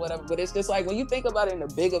religion or whatever, but it's just like when you think about it in the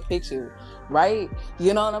bigger picture, right?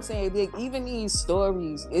 You know what I'm saying? Like, even these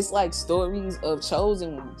stories, it's like stories of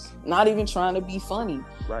chosen ones. Not even trying to be funny.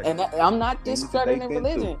 Right. And I'm not discrediting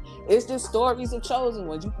religion. It's just stories of chosen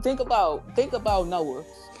ones. You think about Noah,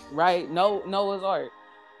 right? Noah's Ark.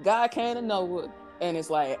 God came to Noah and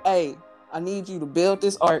it's like, hey, I need you to build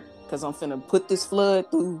this ark because I'm finna put this flood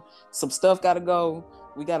through. Some stuff gotta go.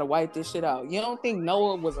 We gotta wipe this shit out. You don't think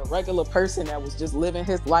Noah was a regular person that was just living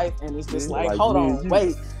his life and it's just like hold on,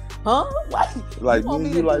 wait, huh? What? Like me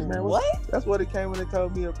and you, like, man, what? That's what it came when they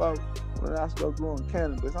told me about when I started growing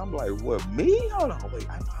cannabis. I'm like, what, me? Hold on, wait,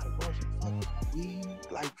 I know how to grow some fucking weed,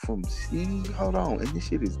 like from seed. Hold on, and this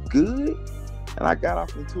shit is good. And I got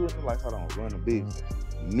off into it and like, hold on, run a business.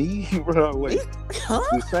 Me, bro, wait. Huh?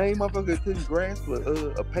 The same motherfucker couldn't grasp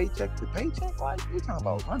a paycheck to paycheck. Like, you talking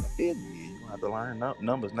about run a business? You gonna have to learn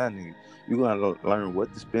numbers, not nigga. You gonna learn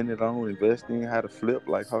what to spend it on, invest in, how to flip.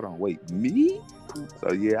 Like, hold on, wait, me?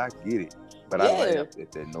 So yeah, I get it. But I laughed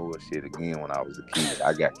at that Noah shit again when I was a kid.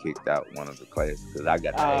 I got kicked out one of the classes because I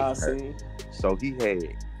got to ask her. So he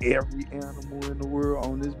had every animal in the world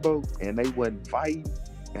on this boat, and they wasn't fighting.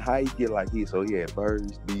 And how he get like he? So he had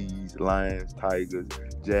birds, bees, lions, tigers,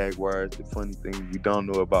 jaguars. The funny things we don't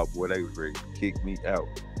know about, boy, they was ready to kick me out.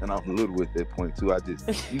 And I'm little at that point too.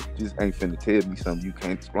 You just ain't finna tell me something you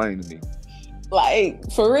can't explain to me. Like,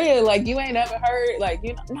 for real, like, you ain't ever heard, like,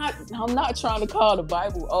 you know, I'm not trying to call the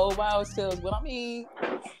Bible old wives' tales, but I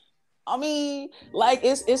mean, like,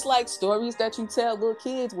 it's like stories that you tell little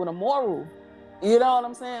kids with a moral. You know what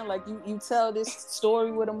I'm saying? Like, you tell this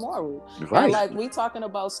story with a moral. Right. And, like, we talking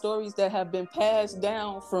about stories that have been passed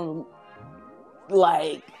down from,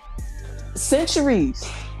 like, centuries.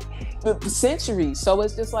 So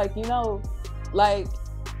it's just like, you know, like,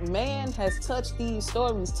 man has touched these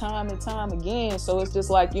stories time and time again. So it's just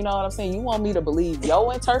like, you know what I'm saying? You want me to believe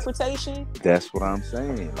your interpretation? That's what I'm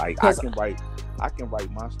saying. Like, I can write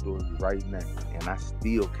my story right now, and I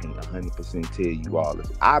still can't 100% tell you all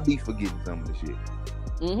this. I be forgetting some of the shit.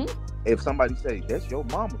 Mm-hmm. If somebody say, that's your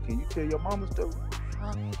mama, can you tell your mama's story?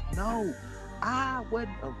 No, I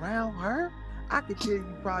wasn't around her. I could tell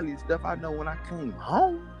you probably stuff I know when I came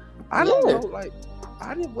home. I don't know, like,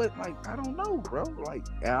 I don't know, bro. Like,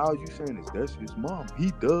 and all you saying is, that's his mom.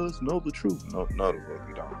 He does know the truth. No, the fuck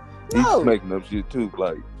you don't. He's just making up shit too,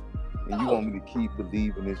 like. And you want me to keep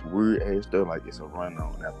believing this weird ass stuff like it's a run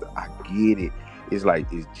on after. I get it. It's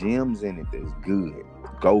like it's gems in it that's good.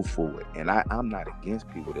 Go for it. And I'm not against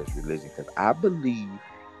people that's religion because I believe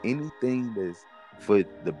anything that's for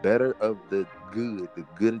the better of the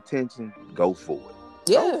good intention, go for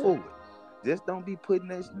it. Go Yeah. for it. Just don't be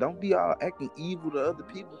don't be all acting evil to other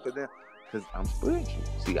people because I'm spiritual.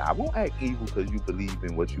 See, I won't act evil because you believe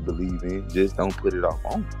in what you believe in. Just don't put it off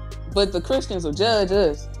on me. But the Christians will judge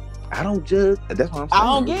us. I don't judge. That's what I'm saying. I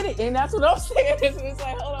don't get it, and that's what I'm saying. It's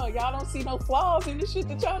like, hold on, y'all don't see no flaws in the shit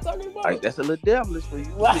that y'all talking about. Like, that's a little devilish for you.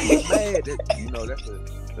 Like, You mad that, that's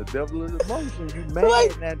the devil of emotion. You mad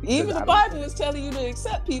like, now because even the Bible is telling you to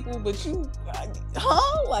accept people, but you,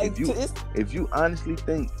 like, if you honestly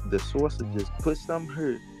think the source of just put something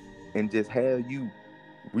here and just have you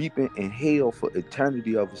reaping in hell for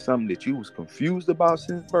eternity over something that you was confused about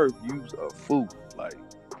since birth, you's a fool. Like,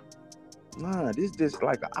 nah, this just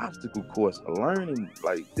like an obstacle course of learning.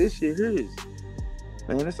 Like, this shit here is,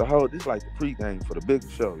 man, this like the pregame for the bigger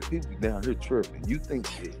show. The people down here tripping. You think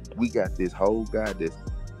that we got this whole guy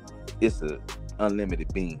it's a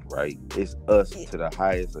unlimited being, right? It's us to the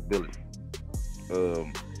highest ability.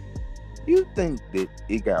 You think that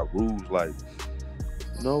it got rules like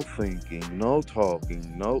no thinking, no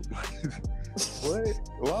talking, no what?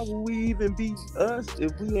 Why would we even be us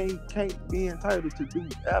if we can't be entitled to do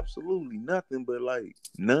absolutely nothing but like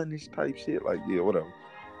none-ish type shit? Like, yeah, whatever.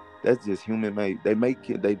 That's just human made. They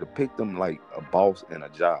depict them like a boss and a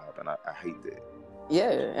job, and I hate that.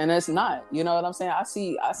 Yeah, and it's not. You know what I'm saying? I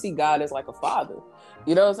see God as like a father.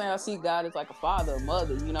 You know what I'm saying? I see God as like a father, a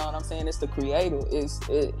mother. You know what I'm saying? It's the creator.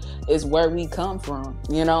 It's where we come from.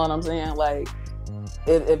 You know what I'm saying? Like,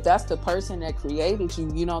 if that's the person that created you,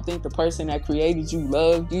 you don't think the person that created you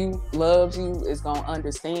loves you, is gonna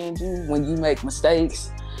understand you when you make mistakes,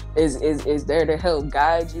 is there to help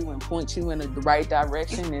guide you and point you in the right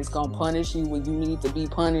direction, is gonna punish you when you need to be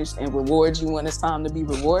punished and reward you when it's time to be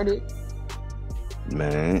rewarded?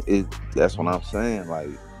 Man, that's what I'm saying. Like,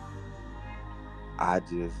 I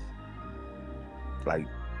just like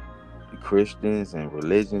Christians and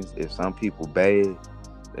religions. If some people bad,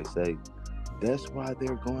 they say that's why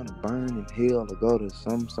they're going to burn in hell or go to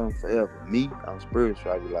some forever. Me, I'm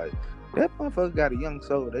spiritual. I be like, that motherfucker got a young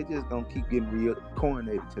soul. They just gonna keep getting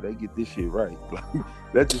reincarnated till they get this shit right. Like,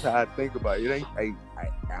 that's just how I think about it. It ain't.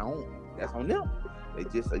 I don't. That's on them. They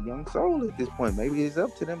just a young soul at this point. Maybe it's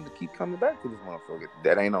up to them to keep coming back to this motherfucker.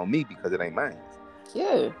 That ain't on me because it ain't mine.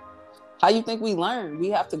 Yeah. How you think we learn? We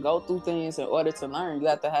have to go through things in order to learn. You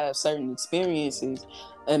have to have certain experiences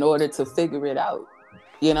in order to figure it out.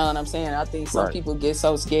 You know what I'm saying? I think some people get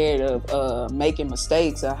so scared of making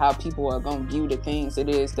mistakes, or how people are going to view the things it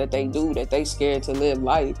is that they do, that they scared to live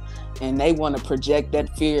life, and they want to project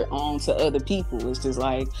that fear onto other people. It's just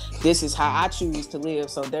like, this is how I choose to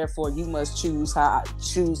live, so therefore you must choose how I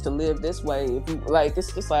choose to live this way. If you like,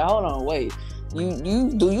 it's just like, hold on, wait,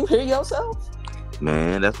 you do you hear yourself?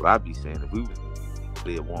 Man, that's what I be saying. If we was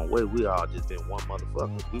live one way, we all just been one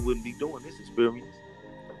motherfucker. We wouldn't be doing this experience.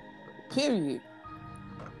 Period.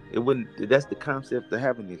 It wouldn't. That's the concept of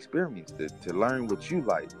having the experience to learn what you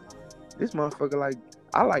like. This motherfucker, like,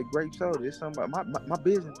 I like grape soda. It's somebody my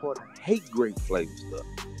business partner hate grape flavor stuff.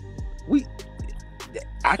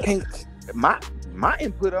 I can't. My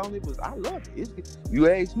input on it was I love it.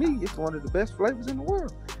 You ask me, it's one of the best flavors in the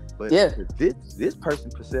world. But yeah, this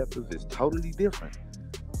person's perceptive is totally different.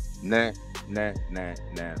 Nah.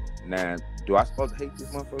 Do I supposed to hate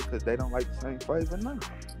this motherfucker because they don't like the same flavor? No.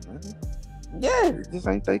 Yeah, this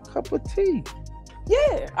ain't their cup of tea.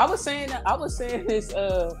 Yeah, I was saying this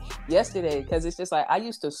yesterday, because it's just like, I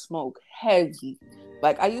used to smoke heavy.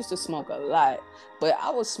 Like, I used to smoke a lot, but I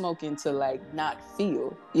was smoking to like not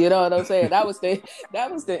feel. You know what I'm saying? That was the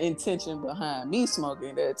intention behind me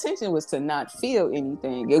smoking. The intention was to not feel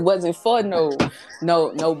anything. It wasn't for no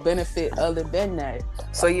benefit other than that.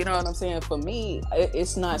 So you know what I'm saying? For me,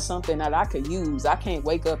 it's not something that I could use. I can't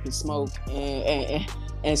wake up and smoke and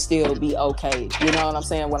still be okay. You know what I'm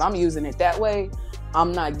saying? When I'm using it that way,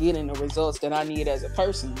 I'm not getting the results that I need as a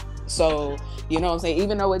person. So, you know what I'm saying?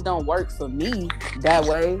 Even though it don't work for me that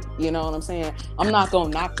way, you know what I'm saying? I'm not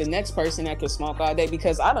going to knock the next person that can smoke all day,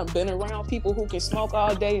 because I done been around people who can smoke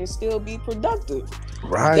all day and still be productive.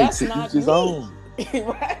 Right. That's not me.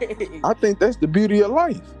 Right. I think that's the beauty of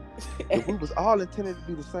life. If we was all intended to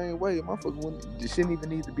be the same way, motherfucker shouldn't even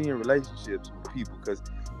need to be in relationships with people, because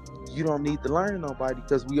you don't need to learn nobody,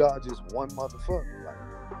 because we are just one motherfucker. Like,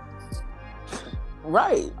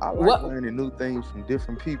 right. I like learning new things from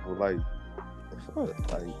different people. Like,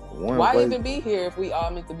 why even be here if we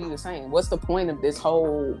all meant to be the same? What's the point of this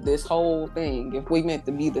whole thing if we meant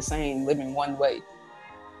to be the same, living one way?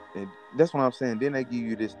 And that's what I'm saying. Then they give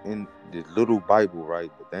you this in this little Bible,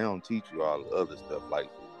 right? But they don't teach you all the other stuff like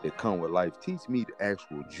that come with life. Teach me the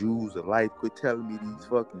actual jewels of life. Quit telling me these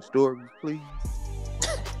fucking stories, please.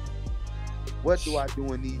 what do I do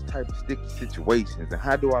in these type of sticky situations, and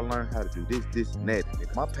how do I learn how to do this, and that? And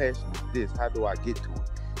if my passion is this, how do I get to it?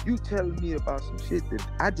 You telling me about some shit that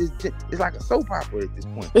it's like a soap opera at this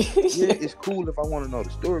point. Yeah, it's cool if I want to know the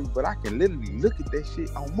story, but I can literally look at that shit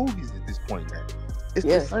on movies at this point now. It's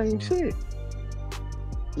the same shit.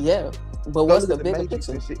 Yeah, but what's the bigger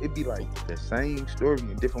picture? It'd be like the same story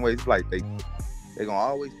in different ways. It's like they gonna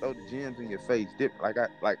always throw the gems in your face. Different.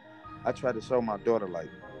 I try to show my daughter, like,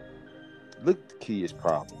 look at the kids'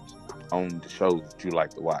 problems on the shows that you like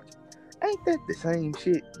to watch. Ain't that the same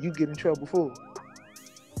shit you get in trouble for?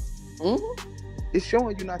 Mm-hmm. It's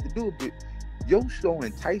showing you not to do it, but you're so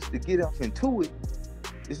enticed to get off into it.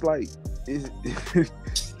 It's like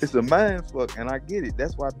it's a mind fuck, and I get it.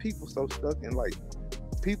 That's why people so stuck in, like,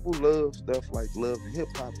 people love stuff like love and hip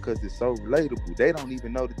hop because it's so relatable. They don't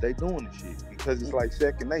even know that they doing the shit because it's like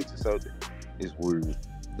second nature. So it's weird.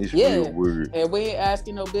 It's real weird. And we ain't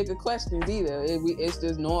asking no bigger questions either. It's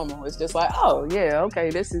just normal. It's just like, oh yeah, okay,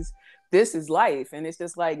 this is life. And it's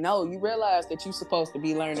just like, no, you realize that you're supposed to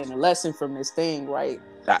be learning a lesson from this thing, right?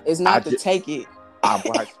 It's not to take it. I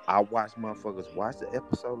watch motherfuckers watch the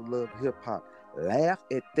episode of Love Hip Hop, laugh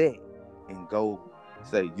at that, and go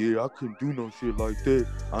say, yeah, I couldn't do no shit like that.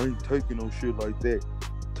 I ain't taking no shit like that.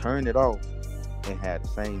 Turn it off and have the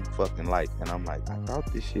same fucking life. And I'm like, I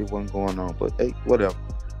thought this shit wasn't going on, but hey, whatever.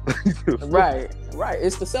 Right.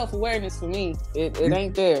 It's the self-awareness for me. It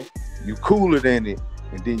ain't there. You cooler than it,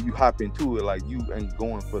 and then you hop into it like you ain't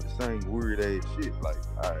going for the same weird ass shit. Like,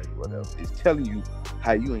 all right, whatever. It's telling you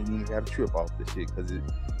how you ain't even got to trip off the shit because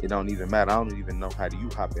it don't even matter. I don't even know how do you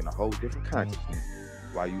hop in a whole different consciousness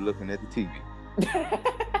while you looking at the TV.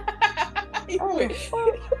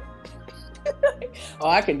 Oh,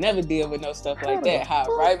 I could never deal with no stuff like that. Hop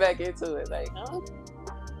right back into it. Like, huh?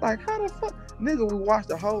 Like, how the fuck? Nigga, we watched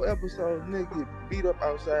the whole episode. Nigga get beat up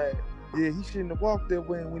outside. Yeah, he shouldn't have walked that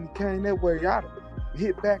way. And when he came that way, y'all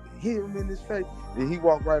hit back and hit him in his face. Then he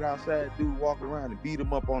walked right outside. Dude walk around and beat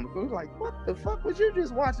him up on the floor. Like, what the fuck was you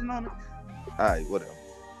just watching on it? All right, whatever.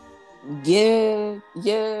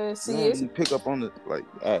 Yeah. See, you pick up on the, like,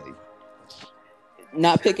 all right.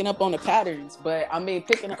 Not picking up on the patterns, but I mean,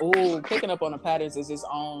 picking up on the patterns is its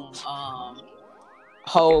own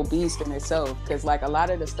whole beast in itself. Because like a lot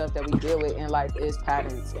of the stuff that we deal with in life is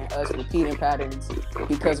patterns and us repeating patterns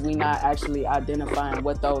because we not actually identifying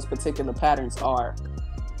what those particular patterns are.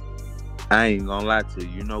 I ain't gonna lie to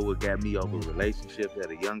you. You know what got me over relationships at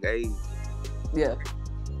a young age? Yeah.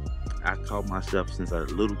 I caught myself since I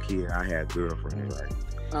was a little kid. I had girlfriends, right?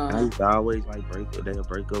 And I used to always like they'll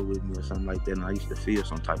break up with me or something like that, and I used to feel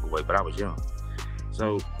some type of way, but I was young.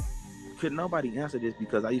 So could nobody answer this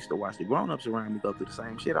because I used to watch the grown-ups around me go through the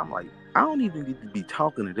same shit. I'm like, I don't even need to be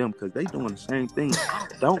talking to them because they doing the same thing I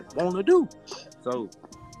don't want to do. So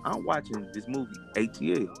I'm watching this movie,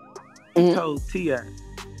 ATL. He told T.I.,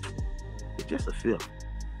 it's just a feeling.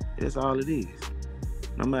 That's all it is.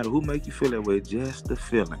 No matter who make you feel that way, just a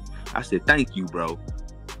feeling. I said, thank you, bro.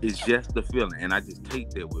 It's just the feeling, and I just take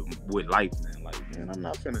that with life, man. Like, man, I'm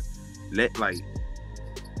not finna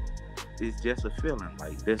it's just a feeling.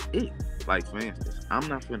 Like, that's it. Like, for instance, I'm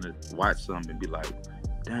not finna watch something and be like,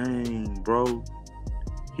 dang, bro,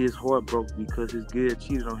 his heart broke because his girl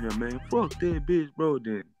cheated on him, man. Fuck that bitch, bro.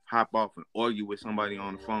 Then hop off and argue with somebody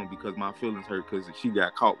on the phone because my feelings hurt because she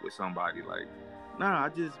got caught with somebody. Like, nah, I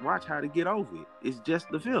just watch how to get over it. It's just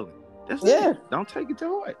the feeling. That's it. Don't take it to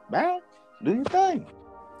heart. Bye. Do your thing.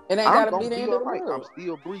 It ain't gotta be the end of the world. I'm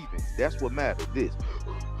still breathing. That's what matters. This.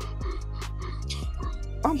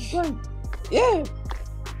 I'm saying.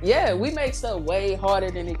 Yeah, we make stuff way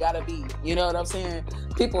harder than it gotta be. You know what I'm saying?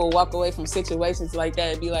 People will walk away from situations like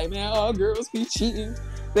that and be like, man, all girls be cheating.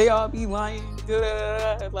 They all be lying.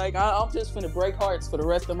 Like, I'm just finna break hearts for the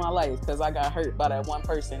rest of my life because I got hurt by that one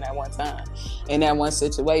person at one time in that one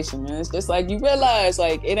situation. And it's just like, you realize,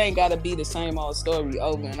 like, it ain't gotta be the same old story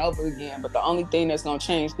over and over again. But the only thing that's gonna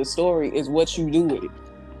change the story is what you do with it.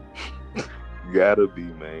 Gotta be,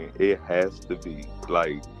 man. It has to be.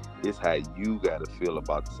 Like, it's how you gotta feel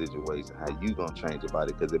about the situation, how you gonna change about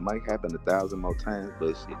it, because it might happen 1,000 more times,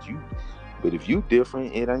 but But if you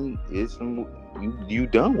different, you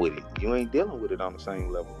done with it. You ain't dealing with it on the same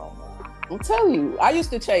level no more. I'm telling you, I used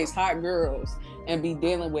to chase hot girls and be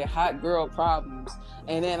dealing with hot girl problems.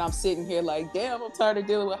 And then I'm sitting here like, damn, I'm tired of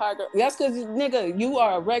dealing with hot girls. That's because, nigga, you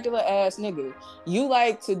are a regular ass nigga. You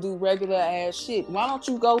like to do regular ass shit. Why don't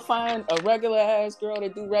you go find a regular ass girl to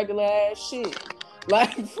do regular ass shit?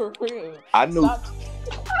 Like, for real. I knew.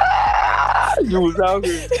 You was out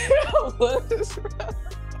here.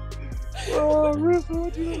 Oh, Marissa,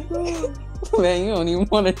 what you doing? Man, you don't even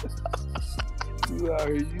want to. You out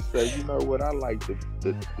here, you say, you know what? I like the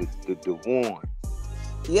one.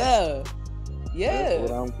 Yeah. Yeah.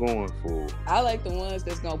 That's what I'm going for. I like the ones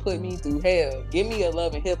that's gonna put me through hell. Give me a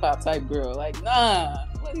love and hip hop type girl. Like, nah,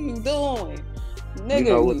 what are you doing? Nigga. You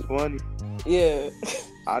know what's funny? Yeah.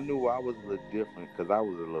 I knew I was a little different because I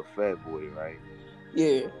was a little fat boy, right?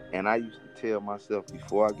 Yeah. And I used to tell myself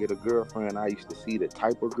before I get a girlfriend, I used to see the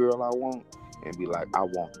type of girl I want and be like, I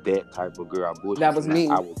want that type of girl. That was me.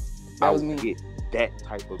 I was me. Get that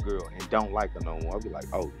type of girl and don't like her no more. I'd be like,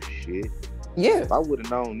 oh shit. Yeah. If I would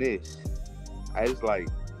have known this, I just like,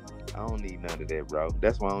 I don't need none of that, bro.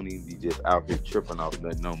 That's why I don't even be just out here tripping off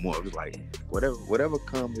nothing no more. It's like, whatever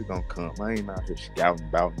comes, it's gonna come. I ain't out here scouting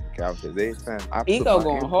about the couch. Cause every time I ego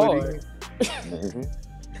going hard. Mm-hmm.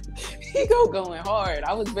 Ego going hard.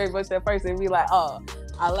 I was very much that person and be like, oh,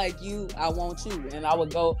 I like you, I want you. And I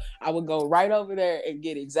would go right over there and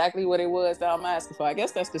get exactly what it was that I'm asking for. I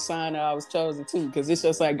guess that's the sign that I was chosen too. Cause it's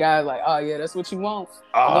just like guys like, oh yeah, that's what you want.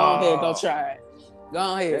 Go ahead, go try it.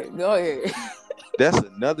 Go ahead. That's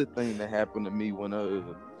another thing that happened to me when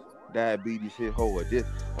diabetes hit hard.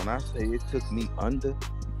 When I say it took me under,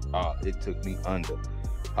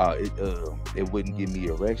 it wouldn't give me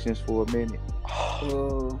erections for a minute.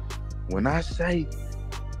 When I say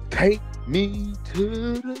take me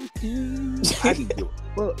to the queue, I didn't give a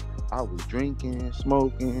fuck. I was drinking,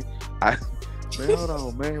 smoking. Man, hold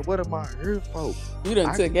on, man. What am I here for? You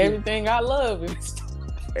done took everything I love.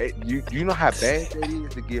 You know how bad that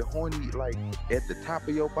is to get horny, like at the top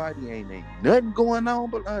of your body, ain't nothing going on,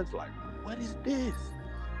 but I was like, what is this?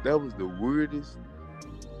 That was the weirdest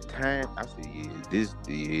time. I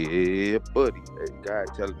said, buddy. God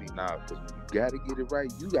telling me now, because you gotta get it right.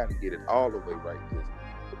 You gotta get it all the way right.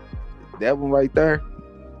 That one right there,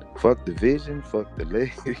 fuck the vision, fuck the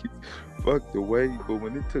legs, fuck the weight. But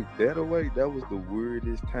when it took that away, that was the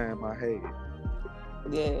weirdest time I had.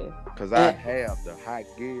 Yeah. Cause I have the hot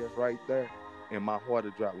gas right there, and my heart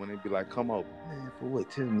will drop when they be like, "Come over, man, for what?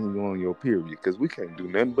 Tell me you're on your period, cause we can't do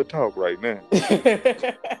nothing but talk right now."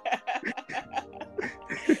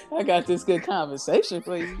 I got this good conversation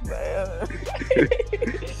for you, man.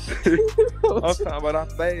 I'm talking about I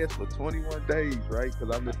fast for 21 days, right? Cause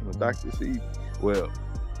I listen to Dr. C. Well,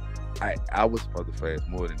 I was supposed to fast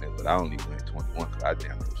more than that, but I only went 21 because I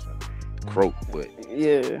damn near was croak. But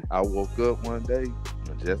yeah, I woke up one day,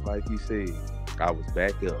 and just like he said, I was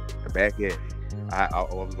back at it. I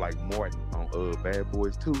was like Martin on Bad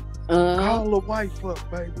Boys 2. Call the wife up,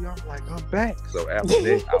 baby. I'm like, I'm back. So after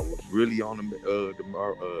that, I was really on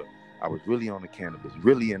I was really on the cannabis,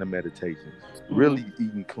 really in the meditation, really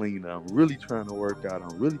eating clean. I'm really trying to work out.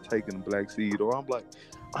 I'm really taking the black seed. Or I'm like,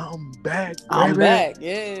 I'm back, baby. I'm back,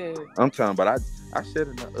 yeah. I'm talking about I sat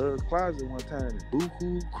in the closet one time and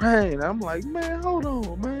boo-hoo crying. I'm like, man, hold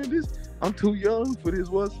on, man. I'm too young for this.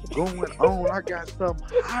 What's going on? I got something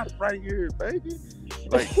hot right here, baby.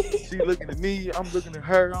 Like, she looking at me, I'm looking at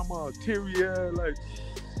her. I'm all teary-eyed, like,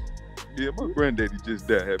 yeah, my granddaddy just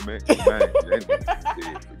died, man. That nigga dead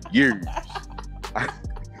for years.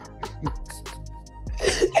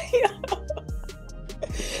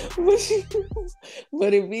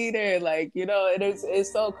 But it be there, like, you know,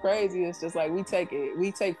 it's so crazy. It's just like we take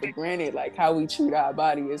for granted like how we treat our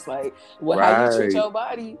body. It's like how you treat your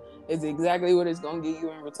body is exactly what it's gonna give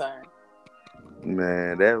you in return.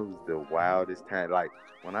 Man, that was the wildest time. Like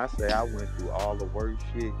when I say I went through all the worst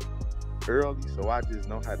shit early, so I just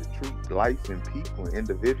know how to treat life and people and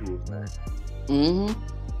individuals, man. Mm-hmm.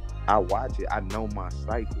 I watch it. I know my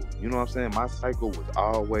cycle. You know what I'm saying? My cycle was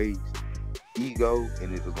always ego,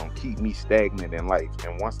 and it was gonna keep me stagnant in life.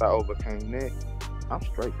 And once I overcame that, I'm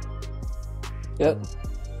straight. Yep.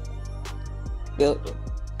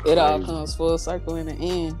 It all comes full circle in the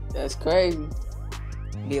end. That's crazy.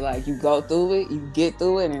 Be like, you go through it, you get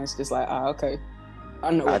through it, and it's just like, oh, okay.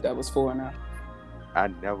 I know what that was for now. I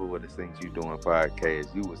never would have seen you doing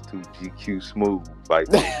podcasts. You was too GQ smooth. Like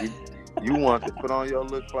you wanted to put on your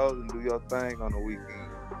little clothes and do your thing on the weekend.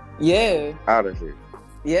 Yeah. Out of here.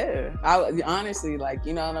 Yeah. I honestly, like,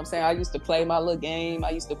 you know what I'm saying? I used to play my little game.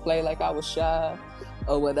 I used to play like I was shy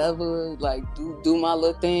or whatever. Like do my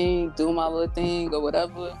little thing or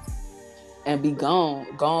whatever. And be gone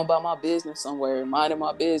about my business somewhere, minding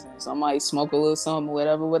my business. I might smoke a little something,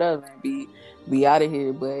 whatever, and be out of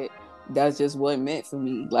here. But that's just what meant for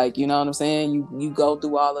me. Like, you know what I'm saying? You go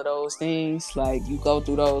through all of those things. Like, you go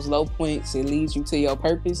through those low points. It leads you to your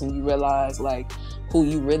purpose, and you realize, like, who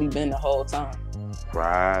you really been the whole time.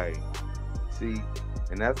 Right. See,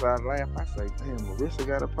 and that's why I laugh. I say, damn, Marissa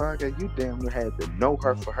got a podcast. You damn near had to know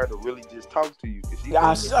her for her to really just talk to you.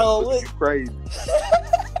 Because she you crazy.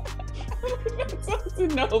 Talk to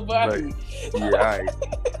nobody. Like, yeah,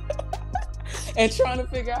 And trying to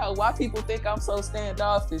figure out why people think I'm so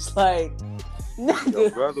standoffish. Like, your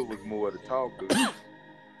nigga, brother was more the talker.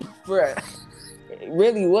 bruh. It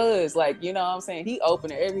really was. Like, you know what I'm saying? He open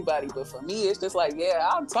to everybody. But for me, it's just like, yeah,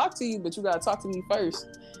 I'll talk to you, but you got to talk to me first.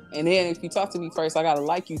 And then if you talk to me first, I got to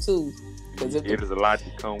like you too. It is a lot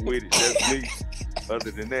to come with it. That's me.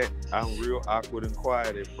 Other than that, I'm real awkward and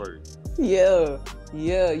quiet at first. Yeah,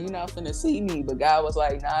 you're not finna see me. But God was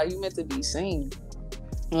like, nah, you meant to be seen.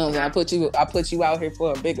 You know what I'm saying? I put you out here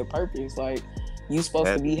for a bigger purpose. Like, you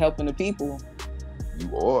supposed to be helping the people.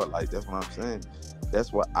 You are, like, that's what I'm saying.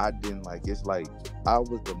 That's what I didn't like. It's like I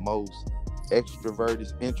was the most extroverted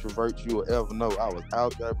introvert you will ever know. I was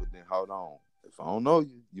out there, but then hold on. If I don't know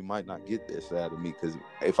you, you might not get that side of me. Because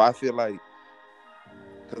if I feel like,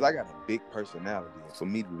 because I got a big personality, and for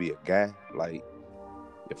me to be a guy, like,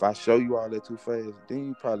 if I show you all that too fast, then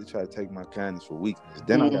you probably try to take my kindness for weakness.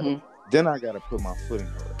 Then I gotta put my foot in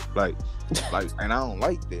it. Like, and I don't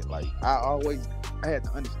like that. Like, I had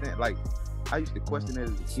to understand. Like, I used to question that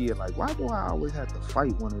as a kid. Like, why do I always have to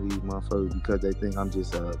fight one of these motherfuckers because they think I'm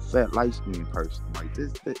just a fat, light-skinned person? Like,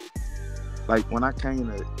 this. Like, when I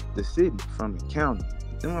came to the city from the county,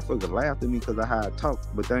 them motherfuckers laughed at me because of how I talk,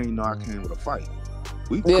 but they didn't know I came with a fight.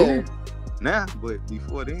 We cool now, but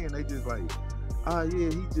before then, they just like, oh yeah,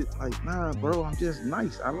 he just like, nah, bro, I'm just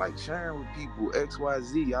nice. I like sharing with people, X, Y,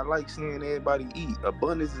 Z. I like seeing everybody eat.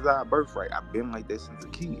 Abundance is our birthright. I've been like that since a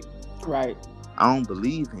kid. Right. I don't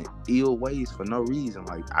believe in ill ways for no reason.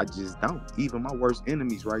 Like, I just don't. Even my worst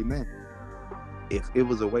enemies right now, if it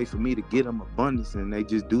was a way for me to get them abundance and they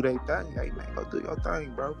just do their thing, hey man, go do your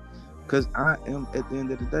thing, bro. Because I am, at the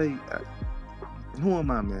end of the day, who am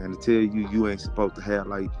I, man, to tell you ain't supposed to have,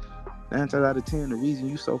 like, 9 times out of 10, the reason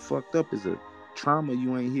you so fucked up is a trauma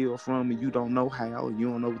you ain't healed from, and you don't know how, and you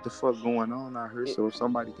don't know what the fuck going on out here. So if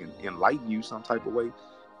somebody can enlighten you some type of way,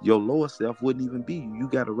 your lower self wouldn't even be you. You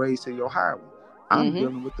got to raise to your higher one. I'm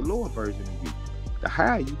dealing with the lower version of you. The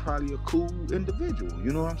higher, you probably a cool individual.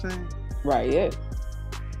 You know what I'm saying? Right, yeah.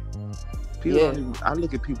 People don't even, I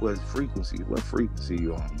look at people as frequencies. What frequency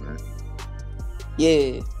you on, man?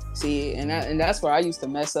 Yeah. See, and that's where I used to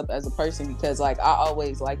mess up as a person, because like I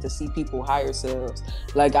always like to see people higher selves.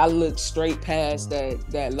 Like, I look straight past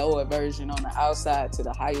that lower version on the outside to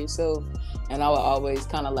the higher self, and I would always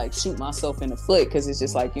kind of like shoot myself in the foot, because it's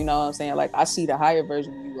just like, you know what I'm saying? Like, I see the higher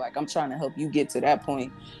version of you, like I'm trying to help you get to that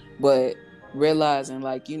point, but realizing,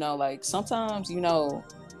 like, you know, like sometimes, you know,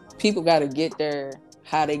 people got to get there,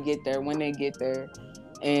 how they get there, when they get there.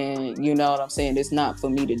 And you know what I'm saying? It's not for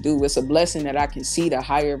me to do. It's a blessing that I can see the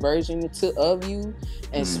higher version of you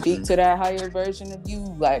and speak to that higher version of you,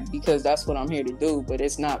 like, because that's what I'm here to do. But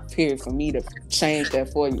it's not here for me to change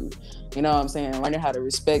that for you. You know what I'm saying? Learning how to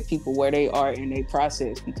respect people where they are in their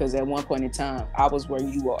process, because at one point in time, I was where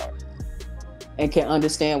you are, and can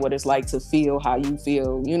understand what it's like to feel how you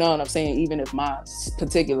feel. You know what I'm saying? Even if my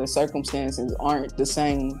particular circumstances aren't the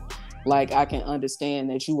same, like, I can understand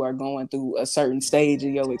that you are going through a certain stage of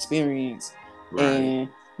your experience. Right. And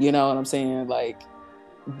you know what I'm saying? Like,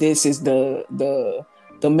 this is the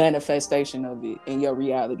manifestation of it in your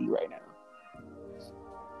reality right now.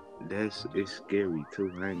 It's scary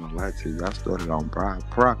too. I ain't gonna lie to you. I started on Brian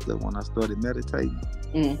Proctor when I started meditating.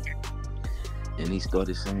 And he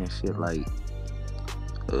started saying shit like,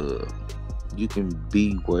 you can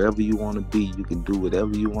be wherever you want to be. You can do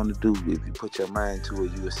whatever you want to do. If you put your mind to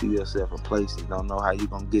it, you will see yourself in places. Don't know how you're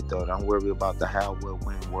going to get there. Don't worry about the how, where,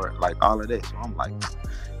 when, where, like all of that. So I'm like,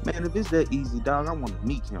 man, if it's that easy, dog, I want to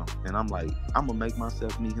meet him. And I'm like, I'm going to make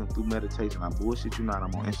myself meet him through meditation. I bullshit you not.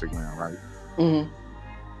 I'm on Instagram, right?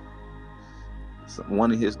 So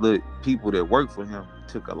one of his little people that work for him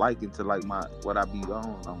took a liking to like what I be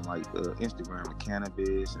on like Instagram and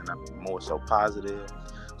Cannabis, and I'm more so positive.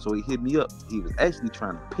 So he hit me up. He was actually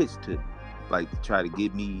trying to pitch to, like, try to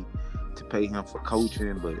get me to pay him for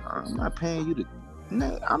coaching, but I'm not paying you to.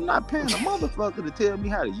 I'm not paying a motherfucker to tell me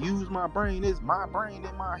how to use my brain. It's my brain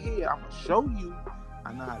in my head. I'm gonna show you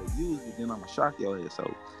I know how to use it, then I'm gonna shock your ass.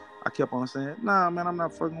 So I kept on saying, nah, man, I'm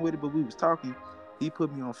not fucking with it. But we was talking. He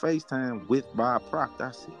put me on FaceTime with Bob Proctor.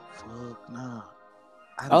 I said, fuck nah.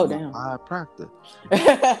 I don't know Bob Proctor.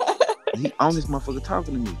 He on this motherfucker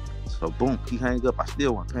talking to me. So boom, he hang up. I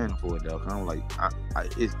still wasn't paying for it though. Cause I'm like,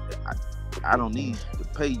 I don't need to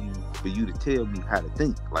pay you for you to tell me how to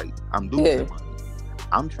think. Like, I'm doing that money.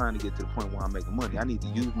 I'm trying to get to the point where I'm making money. I need to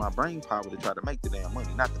use my brain power to try to make the damn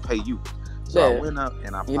money, not to pay you. So I went up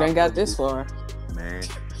and I. You done got this far, man.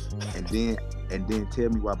 And then tell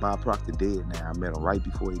me why Bob Proctor dead now. I met him right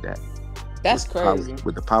before he died. That's crazy.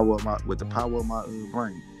 With the power of my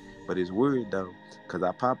brain. But it's weird though, cause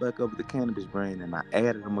I popped back up with the cannabis brand and I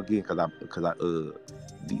added them again, cause I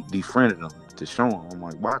defriended them to show him. I'm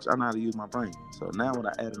like, watch, I know how to use my brain. So now when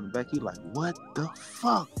I added them back, he like, what the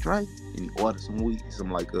fuck, Dre? And he ordered some weed,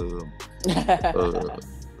 some like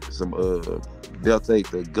some Delta 8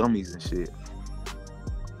 gummies and shit.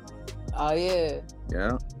 Oh yeah.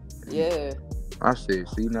 Yeah. Yeah. I said,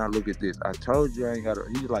 see, now look at this. I told you I ain't got to.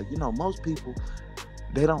 He's like, most people,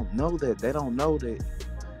 they don't know that. They don't know that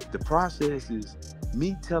the process is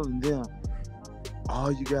me telling them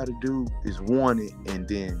all you got to do is want it, and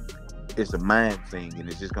then it's a mind thing, and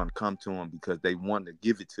it's just going to come to them because they want to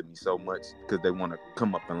give it to me so much, because they want to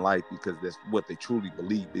come up in life, because that's what they truly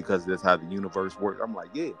believe, because that's how the universe works. I'm like,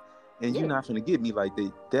 yeah. And you're not going to get me like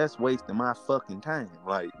that. That's wasting my fucking time.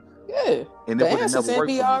 Like, yeah. And the it would have answer's never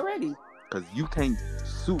worked in me already. Because you can't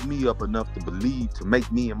suit me up enough to believe, to make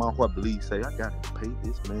me in my heart believe, say, I got to pay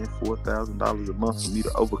this man $4,000 a month for me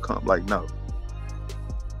to overcome. Like, no.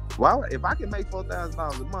 Well, if I can make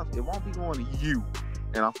 $4,000 a month, it won't be going to you,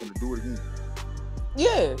 and I'm going to do it again.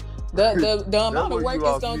 Yeah. The amount of work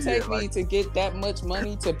it's going to take me to get that much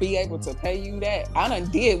money to be able to pay you that, I done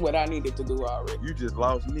did what I needed to do already. You just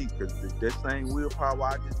lost me, because that same willpower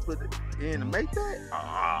I just put it in to make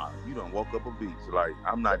that, you done woke up a beast. Like,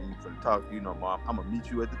 I'm not even going to talk to you no more. I'm going to meet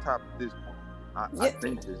you at the top at this point. I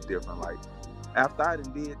think it's different. Like, after I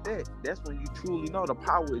done did that, that's when you truly know the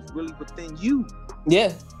power is really within you.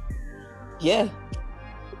 Yeah. Yeah.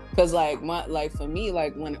 Cause for me,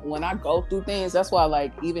 like when I go through things, that's why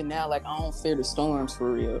like even now, like I don't fear the storms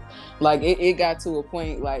for real. Like it got to a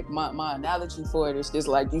point, like my analogy for it is just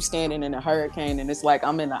like you standing in a hurricane and it's like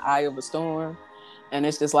I'm in the eye of a storm, and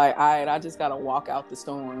it's just like, all right, I just gotta walk out the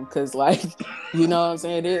storm, cause like, you know what I'm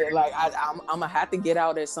saying? I'm gonna have to get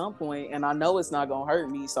out at some point, and I know it's not gonna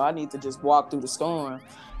hurt me, so I need to just walk through the storm.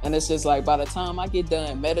 And it's just like, by the time I get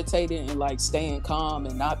done meditating and like staying calm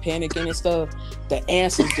and not panicking and stuff, the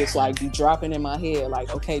answers just like be dropping in my head. Like,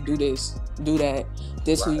 okay, do this, do that.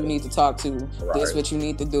 This who you need to talk to. Right. This what you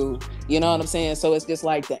need to do. You know what I'm saying? So it's just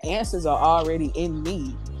like the answers are already in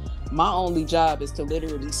me. My only job is to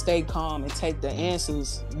literally stay calm and take the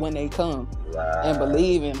answers when they come and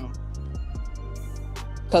believe in them.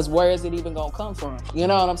 Because where is it even going to come from? You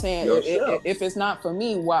know what I'm saying? If it's not for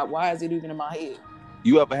me, why is it even in my head?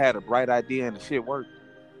 You ever had a bright idea and the shit worked?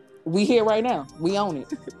 We here right now. We own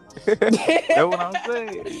it. That's what I'm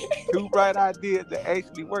saying. Two bright ideas that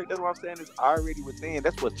actually work. That's what I'm saying. It's already within.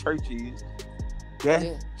 That's what church is.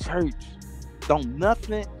 That's church.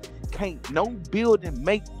 No building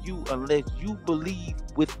make you unless you believe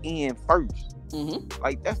within first. Mm-hmm.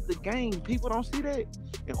 Like, that's the game. People don't see that.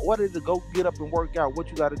 In order to go get up and work out, what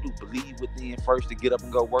you got to do? Believe within first to get up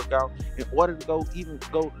and go work out. In order to go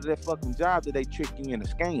to that fucking job that they tricked you in a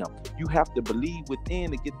scam, you have to believe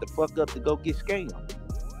within to get the fuck up to go get scammed.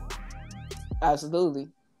 Absolutely.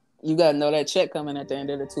 You got to know that check coming at the end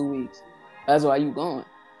of the 2 weeks. That's why you going.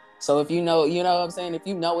 So if you know what I'm saying? If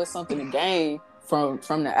you know it's something to gain from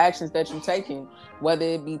the actions that you're taking, whether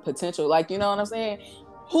it be potential, like, you know what I'm saying?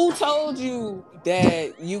 Who told you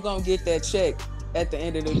that you gonna get that check at the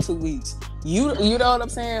end of the 2 weeks? You know what I'm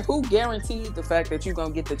saying? Who guaranteed the fact that you're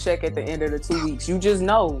gonna get the check at the end of the 2 weeks? You just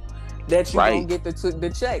know that you're gonna get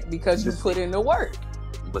the check because you put in the work.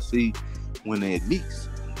 But see, when they at least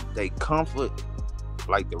they comfort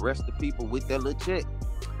like the rest of the people with that little check,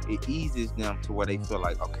 it eases them to where they feel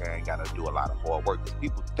like, okay, I ain't gotta do a lot of hard work. Because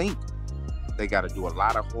people think they gotta do a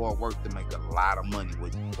lot of hard work to make a lot of money,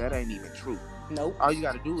 which that ain't even true. Nope. All you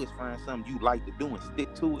got to do is find something you like to do and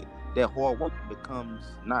stick to it. That hard work becomes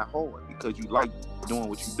not hard because you like doing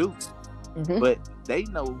what you do. Mm-hmm. But they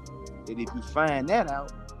know that if you find that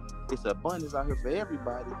out, it's abundance out here for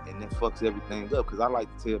everybody, and that fucks everything up. Because I like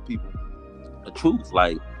to tell people the truth.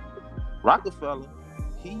 Like, Rockefeller,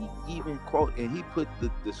 he even quote, and he put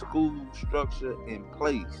the school structure in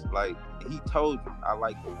place. Like, he told you, I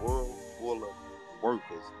like a world full of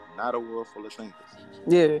workers, not a world full of thinkers.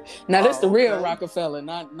 Yeah. Now that's the real Rockefeller,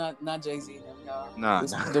 not Jay-Z. Nah.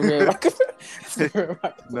 The real Rockefeller.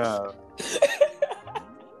 Nah.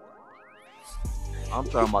 I'm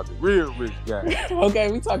talking about the real rich guy.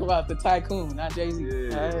 Okay, we talk about the tycoon, not Jay-Z.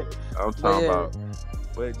 Yeah. Right? I'm talking about.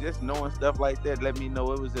 But just knowing stuff like that let me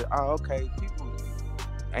know it was people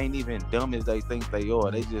ain't even dumb as they think they are.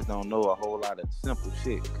 They just don't know a whole lot of simple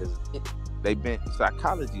shit because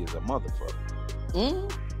psychology is a motherfucker. Mm-hmm.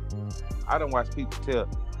 I don't watch people tell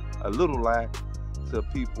a little lie to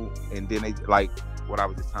people, and then they like what I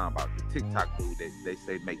was just talking about, the TikTok dude that they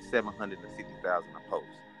say makes $750,000 a post.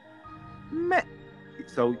 Man,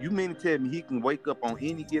 so you mean to tell me he can wake up on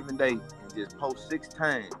any given day and just post 6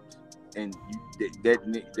 times and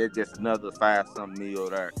that's just another 5-something meal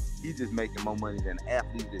there. He's just making more money than an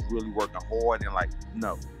athlete that's really working hard. And like,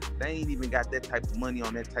 no, they ain't even got that type of money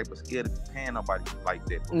on that type of scale to be paying nobody like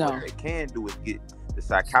that. But what they can do is get the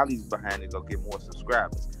psychology behind it, go get more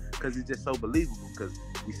subscribers, because it's just so believable. Because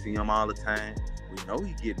we see him all the time. We know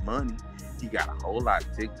he get money. He got a whole lot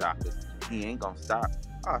of TikTokers. He ain't gonna stop.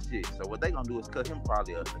 Oh shit! So what they gonna do is cut him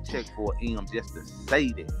probably a check for M just to say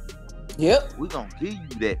that. Yep. We gonna give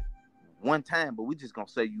you that one time, but we just gonna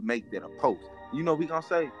say you make that a post. You know we gonna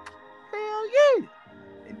say, hell yeah.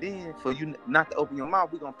 And then for you not to open your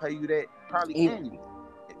mouth, we gonna pay you that probably annually.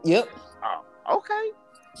 Yep. Oh, okay.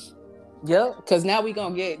 Yep. Because now we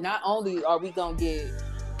gonna get, not only are we gonna get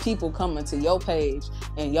people coming to your page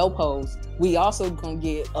and your post, we also gonna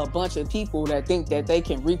get a bunch of people that think that they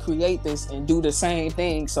can recreate this and do the same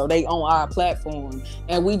thing, so they on our platform,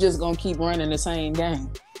 and we just gonna keep running the same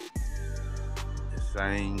game.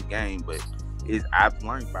 Same game, but I've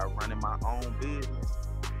learned by running my own business.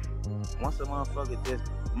 Once a motherfucker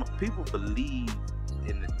people believe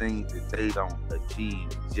in the things that they don't achieve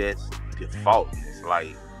just default. It's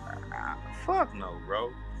like, fuck no, bro.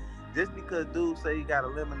 Just because dude say he got a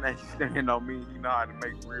lemonade stand don't mean he know how to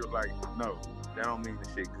make real, like, no. That don't mean the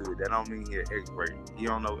shit good. That don't mean he an expert. You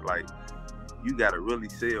don't know, like, you gotta really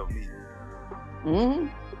sell me. Mm-hmm.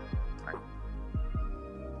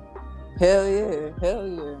 Hell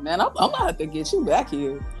yeah, man! I'm gonna have to get you back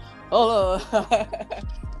here. Hold on,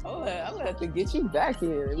 I'm gonna have to get you back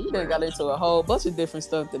here. We done got into a whole bunch of different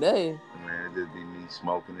stuff today. Man, it just be me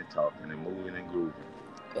smoking and talking and moving and grooving.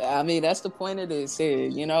 Yeah, I mean, that's the point of this here.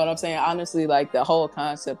 You know what I'm saying? Honestly, like, the whole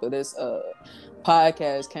concept of this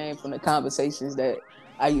podcast came from the conversations that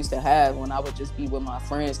I used to have when I would just be with my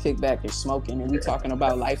friends, kick back and smoking, and we talking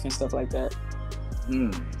about life and stuff like that.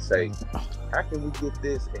 Say, how can we get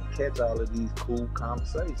this and catch all of these cool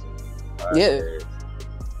conversations?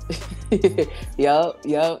 Yup.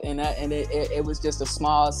 And it was just a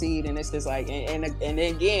small seed, and it's just like, and then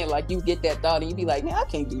again, like, you get that thought and you be like, man, I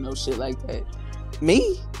can't do no shit like that.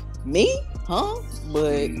 Me, huh?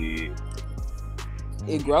 But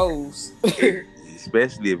it grows.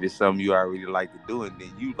 Especially if it's something you already like to do, and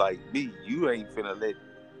then you like me, you ain't finna let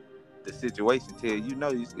the situation tell you no,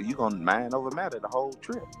 you gonna mind over matter the whole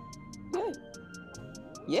trip.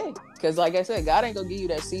 Yeah, because like I said, God ain't gonna give you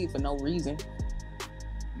that seed for no reason.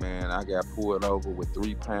 Man, I got pulled over with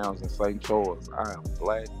 3 pounds in St. Charles. I am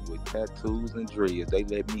black with tattoos and dreads. They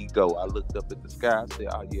let me go. I looked up at the sky. I said,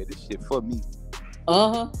 oh yeah, this shit for me.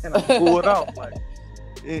 And I pulled off. Like,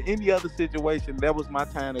 in any other situation, that was my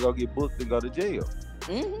time to go get booked and go to jail.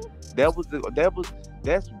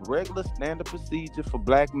 That's regular standard procedure for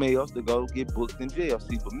black males to go get booked in jail.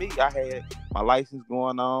 See, for me, I had my license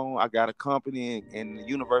going on. I got a company, and the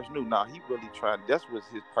universe knew. Nah, he really trying. That's what's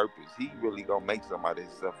his purpose. He really gonna make somebody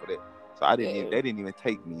except for that. So they didn't even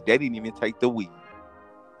take me. They didn't even take the weed.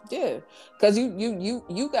 Yeah, because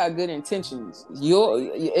you got good intentions.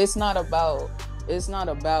 It's not about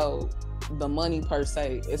the money per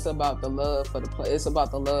se. It's about the love for it's about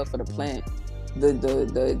the love for the plant.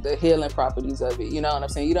 The healing properties of it. You know what I'm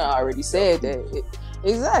saying? You done already said that.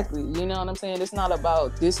 Exactly. You know what I'm saying? It's not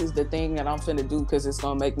about, this is the thing that I'm finna do because it's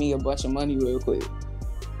gonna make me a bunch of money real quick.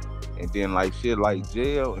 And then like shit like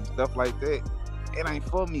jail and stuff like that, it ain't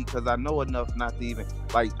for me because I know enough not to even,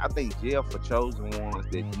 like, I think jail for chosen ones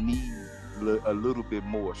that need a little bit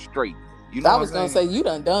more straight. You know, I was gonna say, you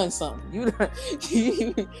done something. You done,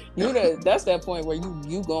 that's that point where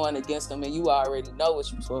you going against them and you already know what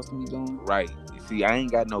you're supposed to be doing. Right. You see, I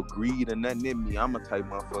ain't got no greed or nothing in me. I'm a type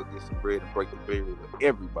motherfucker, get some bread and break the barrier with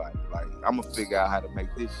everybody. Like, I'm gonna figure out how to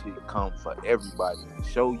make this shit come for everybody and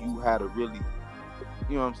show you how to really,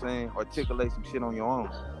 you know what I'm saying, articulate some shit on your own.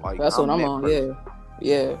 Like, that's what I'm on. Person.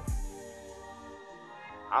 Yeah.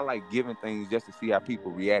 I like giving things just to see how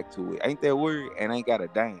people react to it. Ain't that weird? And ain't got a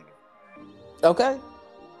dime. Okay.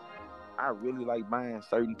 I really like buying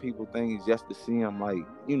certain people things just to see them, like,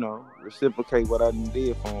 you know, reciprocate what I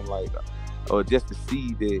did for them, like, or just to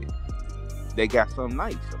see that they got something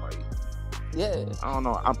nice. Like, yeah, I don't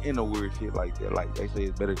know. I'm into weird shit like that. Like, they say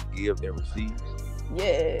it's better to give than receive.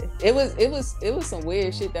 Yeah, it was some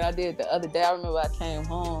weird shit that I did the other day. I remember I came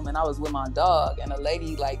home and I was with my dog, and a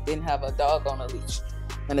lady like didn't have a dog on a leash.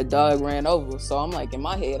 And the dog ran over. So I'm like, in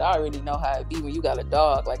my head, I already know how it be when you got a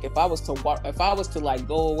dog. Like, if I was to like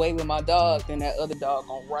go away with my dog, then that other dog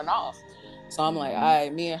gonna run off. So I'm like, all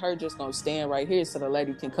right, me and her just gonna stand right here so the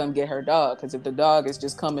lady can come get her dog. Because if the dog is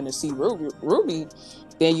just coming to see Ruby,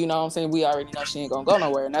 then, you know what I'm saying, we already know she ain't gonna go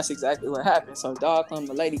nowhere. And that's exactly what happened. So dog come,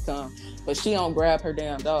 the lady come, but she don't grab her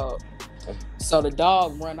damn dog. So the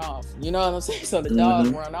dog run off. You know what I'm saying? So the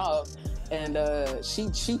dog run off, and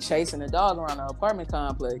she chasing the dog around the apartment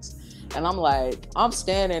complex, and I'm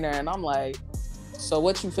standing there, and I'm like, so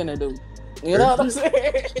what you finna do? You know what I'm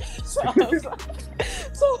saying? So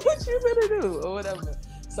what you finna do or whatever.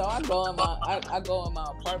 So I go in my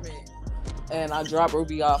apartment. And I drop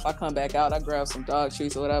Ruby off. I come back out. I grab some dog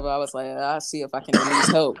treats or whatever. I was like, I'll see if I can at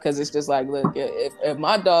least help. Because it's just like, look, if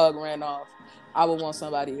my dog ran off, I would want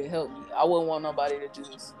somebody to help me. I wouldn't want nobody to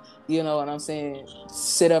just, you know what I'm saying,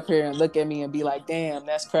 sit up here and look at me and be like, damn,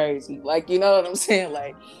 that's crazy. Like, you know what I'm saying?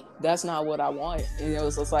 Like, that's not what I want. And it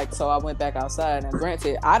was just like, so I went back outside. And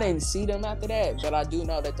granted, I didn't see them after that. But I do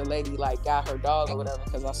know that the lady, like, got her dog or whatever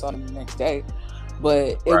because I saw them the next day.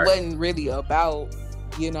 But it wasn't really about,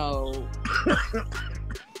 you know,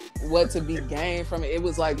 what to be gained from it. It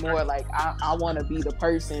was like more like I want to be the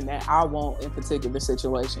person that I want in particular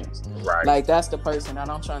situations. Right. Like that's the person that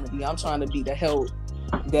I'm trying to be. I'm trying to be the help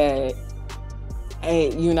that,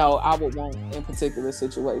 you know, I would want in particular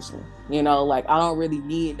situation. You know, like I don't really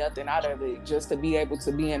need nothing out of it just to be able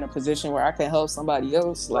to be in a position where I can help somebody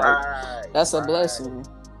else. Like that's a blessing.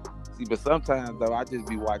 See, but sometimes though, I just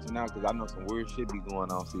be watching out because I know some weird shit be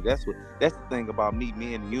going on. See, that's the thing about me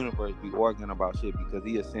and the universe be arguing about shit because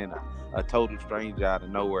he'll send a total stranger out of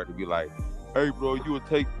nowhere to be like, hey bro, you would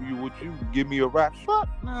take me with you, give me a ride. Fuck,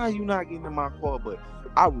 nah, you not getting in my car. But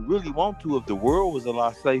I would really want to if the world was a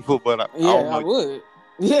lot safer. But I would.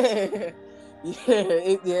 Yeah,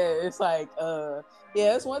 it's like,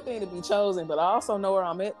 it's one thing to be chosen, but I also know where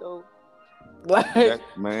I'm at though. Like,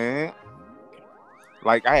 man.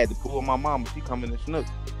 Like, I had to pull my mama. She coming to Snook.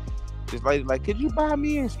 This lady like, could you buy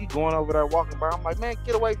me? And she going over there walking by. I'm like, man,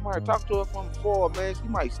 get away from her. Talk to her from the floor, man. She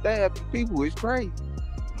might stab the people. It's crazy.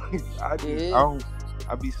 I be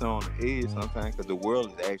so on the edge sometimes because the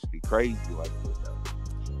world is actually crazy like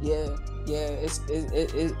this.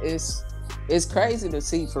 It's crazy to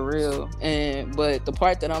see for real. But the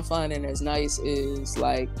part that I'm finding that's nice is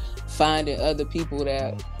like finding other people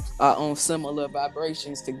that are on similar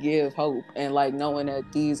vibrations to give hope, and like knowing that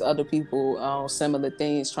these other people are on similar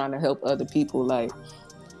things trying to help other people. Like,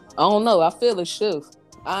 I don't know, I feel a shift.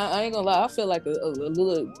 I ain't gonna lie, I feel like a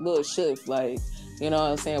little shift, like, you know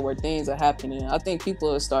what I'm saying, where things are happening. I think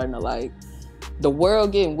people are starting to, like, the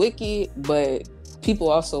world getting wicked, but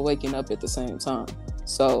people also waking up at the same time.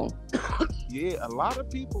 So yeah, a lot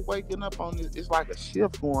of people waking up on this. It's like a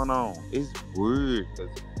shift going on. It's weird.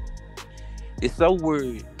 It's so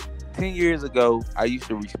weird. 10 years ago, I used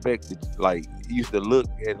to respect it. Like, used to look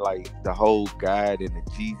at like the whole God and the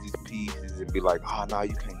Jesus pieces and be like, oh no,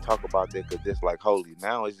 you can't talk about that because that's like holy.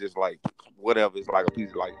 Now it's just like whatever. It's like a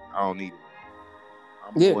piece of, like, I don't need it.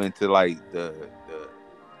 I'm more into like the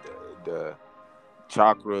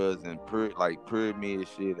chakras and like pyramid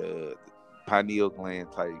shit, pineal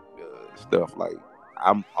gland type stuff. Like,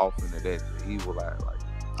 I'm off into that evil eye. Like,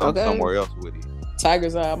 I'm somewhere else with it.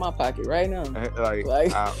 Tiger's eye in my pocket right now. Like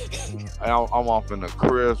I'm off in the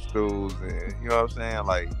crystals, and you know what I'm saying.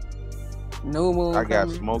 Like, new moon. I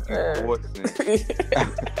got smoking quartz, and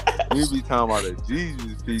we be talking about a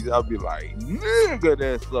Jesus piece. I'll be like, nigga,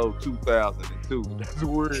 that's so 2002. That's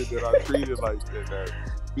weird that I treated like that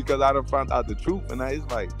because I done found out the truth, and it's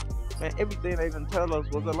like, man, everything they done tell us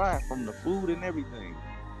was a lie, from the food and everything.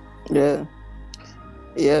 Yeah.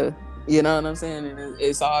 You know what I'm saying? And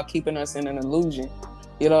it's all keeping us in an illusion.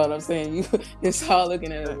 You know what I'm saying? It's all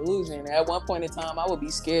looking at an illusion. At one point in time, I would be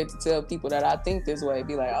scared to tell people that I think this way.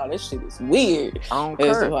 Be like, oh, this shit is weird. I don't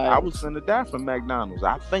care. Like, I was finna die from McDonald's.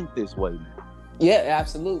 I think this way now. Yeah,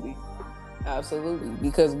 absolutely.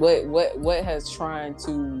 Because what has trying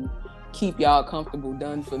to keep y'all comfortable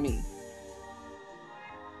done for me?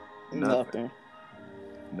 Nothing.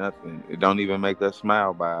 It don't even make us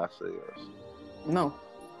smile by ourselves. No.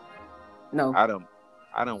 I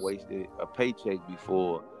done wasted a paycheck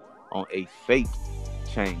before on a fake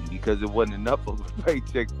chain because it wasn't enough of a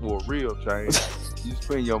paycheck for a real chain. You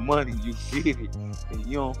spend your money, you get it, and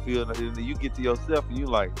you don't feel nothing. You get to yourself and you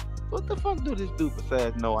like, what the fuck do this do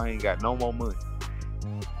besides no, I ain't got no more money.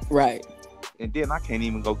 Right. And then I can't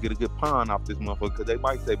even go get a good pawn off this motherfucker because they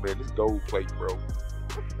might say, man, this gold plate, bro.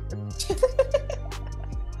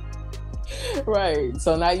 Right.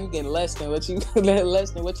 So now you getting less than what you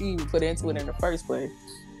even put into it in the first place.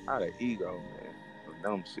 Out of ego, man. Some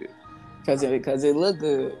dumb shit. Cause it look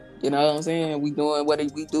good. You know what I'm saying? We doing what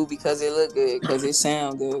we do because it look good, because it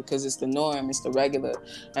sound good, because it's the norm, it's the regular.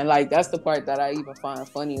 And like, that's the part that I even find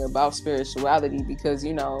funny about spirituality, because,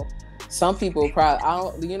 you know, some people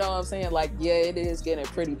probably, you know what I'm saying? Like, yeah, it is getting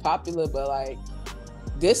pretty popular, but like,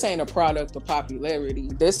 this ain't a product of popularity.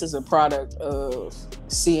 This is a product of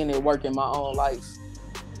seeing it work in my own life.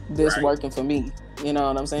 This working for me. You know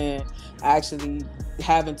what I'm saying? Actually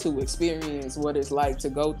having to experience what it's like to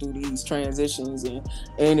go through these transitions and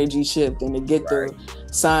energy shift and to get the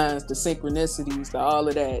signs, the synchronicities, the all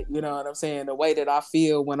of that. You know what I'm saying? The way that I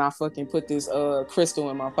feel when I fucking put this crystal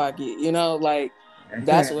in my pocket. You know, like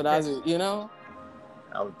that's what I do. You know?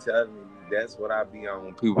 I'm telling you, that's what I be on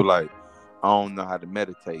when people like, I don't know how to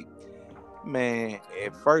meditate. Man,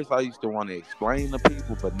 at first I used to want to explain to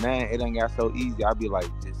people, but now it ain't got so easy. I be like,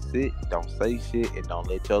 just sit, don't say shit, and don't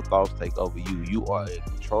let your thoughts take over you. You are in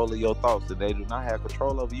control of your thoughts, and they do not have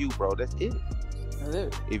control over you, bro. That's it. That's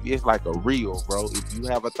it. If it's like a reel, bro, if you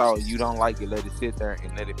have a thought, you don't like it, let it sit there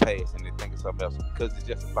and let it pass and then think of something else, because it's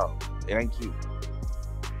just a thought. It ain't you.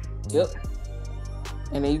 Yep.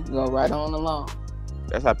 And then you can go right on along.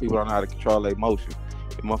 That's how people don't know how to control their emotion.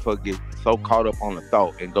 The motherfucker get so caught up on the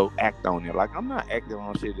thought and go act on it. Like, I'm not acting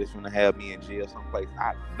on shit that's gonna have me in jail someplace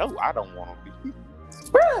I know I don't want to be.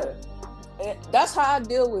 Bruh, that's how I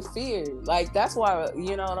deal with fear. Like, that's why,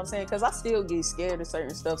 you know what I'm saying? Because I still get scared of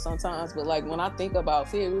certain stuff sometimes. But, like, when I think about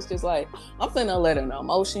fear, it's just like, I'm finna let an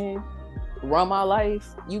emotion run my life.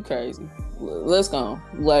 You crazy. Let's go.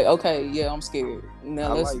 Like, okay, yeah, I'm scared.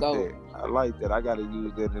 Now let's go. That. I like that. I gotta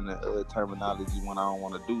use that in the terminology when I don't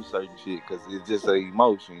want to do certain shit, because it's just an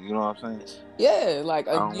emotion. You know what I'm saying? Yeah, like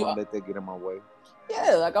I don't want to let that get in my way.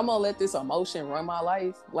 Yeah, like I'm gonna let this emotion run my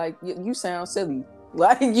life. Like you sound silly.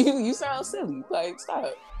 Like you sound silly. Like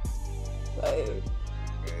stop. Like,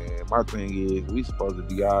 man, my thing is, we supposed to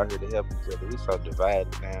be out here to help each other. We so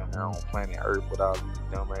divided down here on planet Earth with all these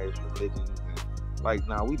dumbass religions. And, like,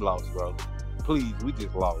 nah, we lost, bro. Please, we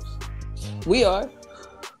just lost. We are,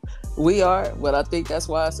 but I think that's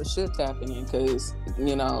why it's a shift happening, because,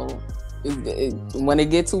 you know, when it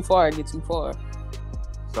get too far, it get too far.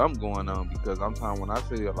 Something going on, because I'm talking, when I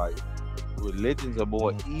say, like, religions are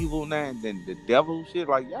more evil now than the devil shit,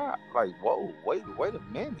 like, y'all, like, whoa, wait a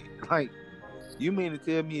minute. Like, you mean to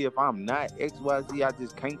tell me if I'm not XYZ, I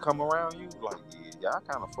just can't come around you? Like, yeah, y'all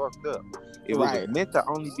kind of fucked up. It was meant to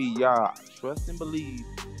only be y'all. Trust and believe,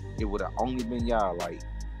 it would have only been y'all. Like,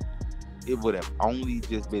 it would have only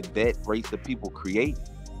just been that race of people created.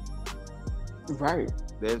 Right.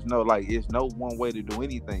 There's no, like, it's no one way to do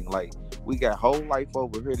anything. Like, we got whole life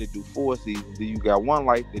over here to do 4 seasons. Then you got one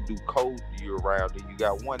life that do cold year round. Then you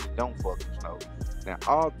got one that don't fucking snow. Now,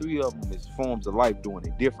 all 3 of them is forms of life doing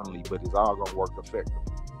it differently, but it's all gonna work effectively.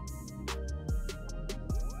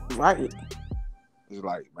 Right. It's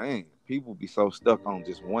like, man, people be so stuck on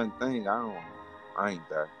just one thing. I ain't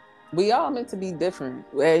there. We all meant to be different.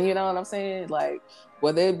 And you know what I'm saying? Like,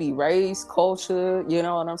 whether it be race, culture, you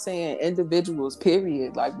know what I'm saying? Individuals,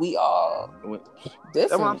 period. Like, we all different.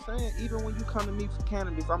 That's what I'm saying. Even when you come to me for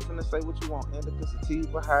cannabis, I'm finna say what you want. Indica,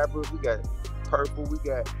 sativa, hybrid. We got purple. We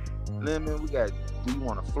got lemon. We got, do you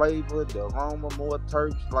want a flavor, the aroma, more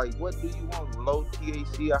terps? Like, what do you want? Low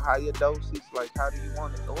THC or higher doses? Like, how do you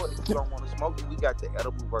want it? Or if you don't want to smoke it, we got the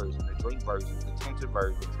edible version, the drink version, the tincture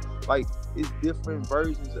versions. Like, it's different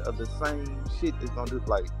versions of the same shit that's gonna do,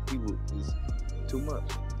 like, people, it's too much.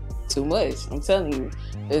 Too much. I'm telling you.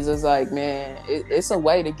 It's just like, man, it's a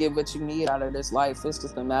way to get what you need out of this life. It's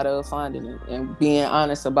just a matter of finding it and being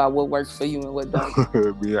honest about what works for you and what don't.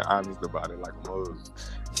 Being honest about it, like a mug.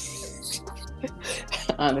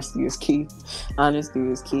 Honesty is key. Honesty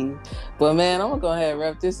is key. But, man, I'm gonna go ahead and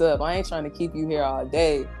wrap this up. I ain't trying to keep you here all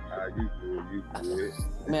day. You good.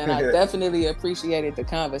 Man, I definitely appreciated the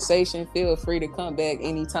conversation. Feel free to come back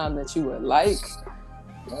anytime that you would like.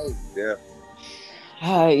 Oh, yeah.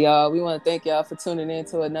 All right, y'all. We want to thank y'all for tuning in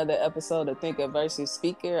to another episode of Thinker versus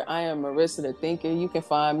Speaker. I am Marissa the Thinker. You can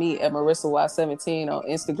find me at MarissaY17 on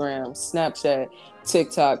Instagram, Snapchat,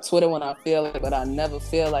 TikTok, Twitter when I feel it, but I never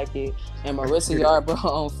feel like it. And Marissa Yarbrough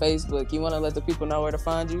on Facebook. You want to let the people know where to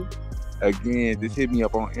find you? Again, just hit me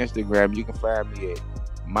up on Instagram. You can find me at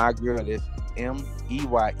Meye Gurl. That's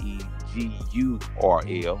MEYEGURL.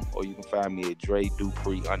 Or you can find me at Dre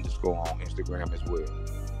Dupree _ on Instagram as well.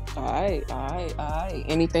 All right.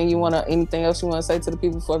 Anything else you want to say to the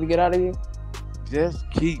people before we get out of here? Just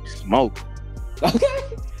keep smoking.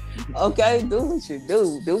 Okay, do what you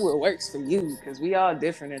do. Do what works for you, because we all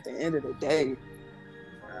different at the end of the day.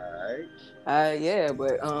 All right. Yeah,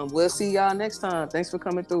 but we'll see y'all next time. Thanks for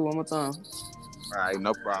coming through one more time. All right,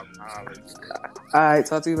 no problem. All right,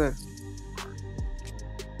 talk to you later.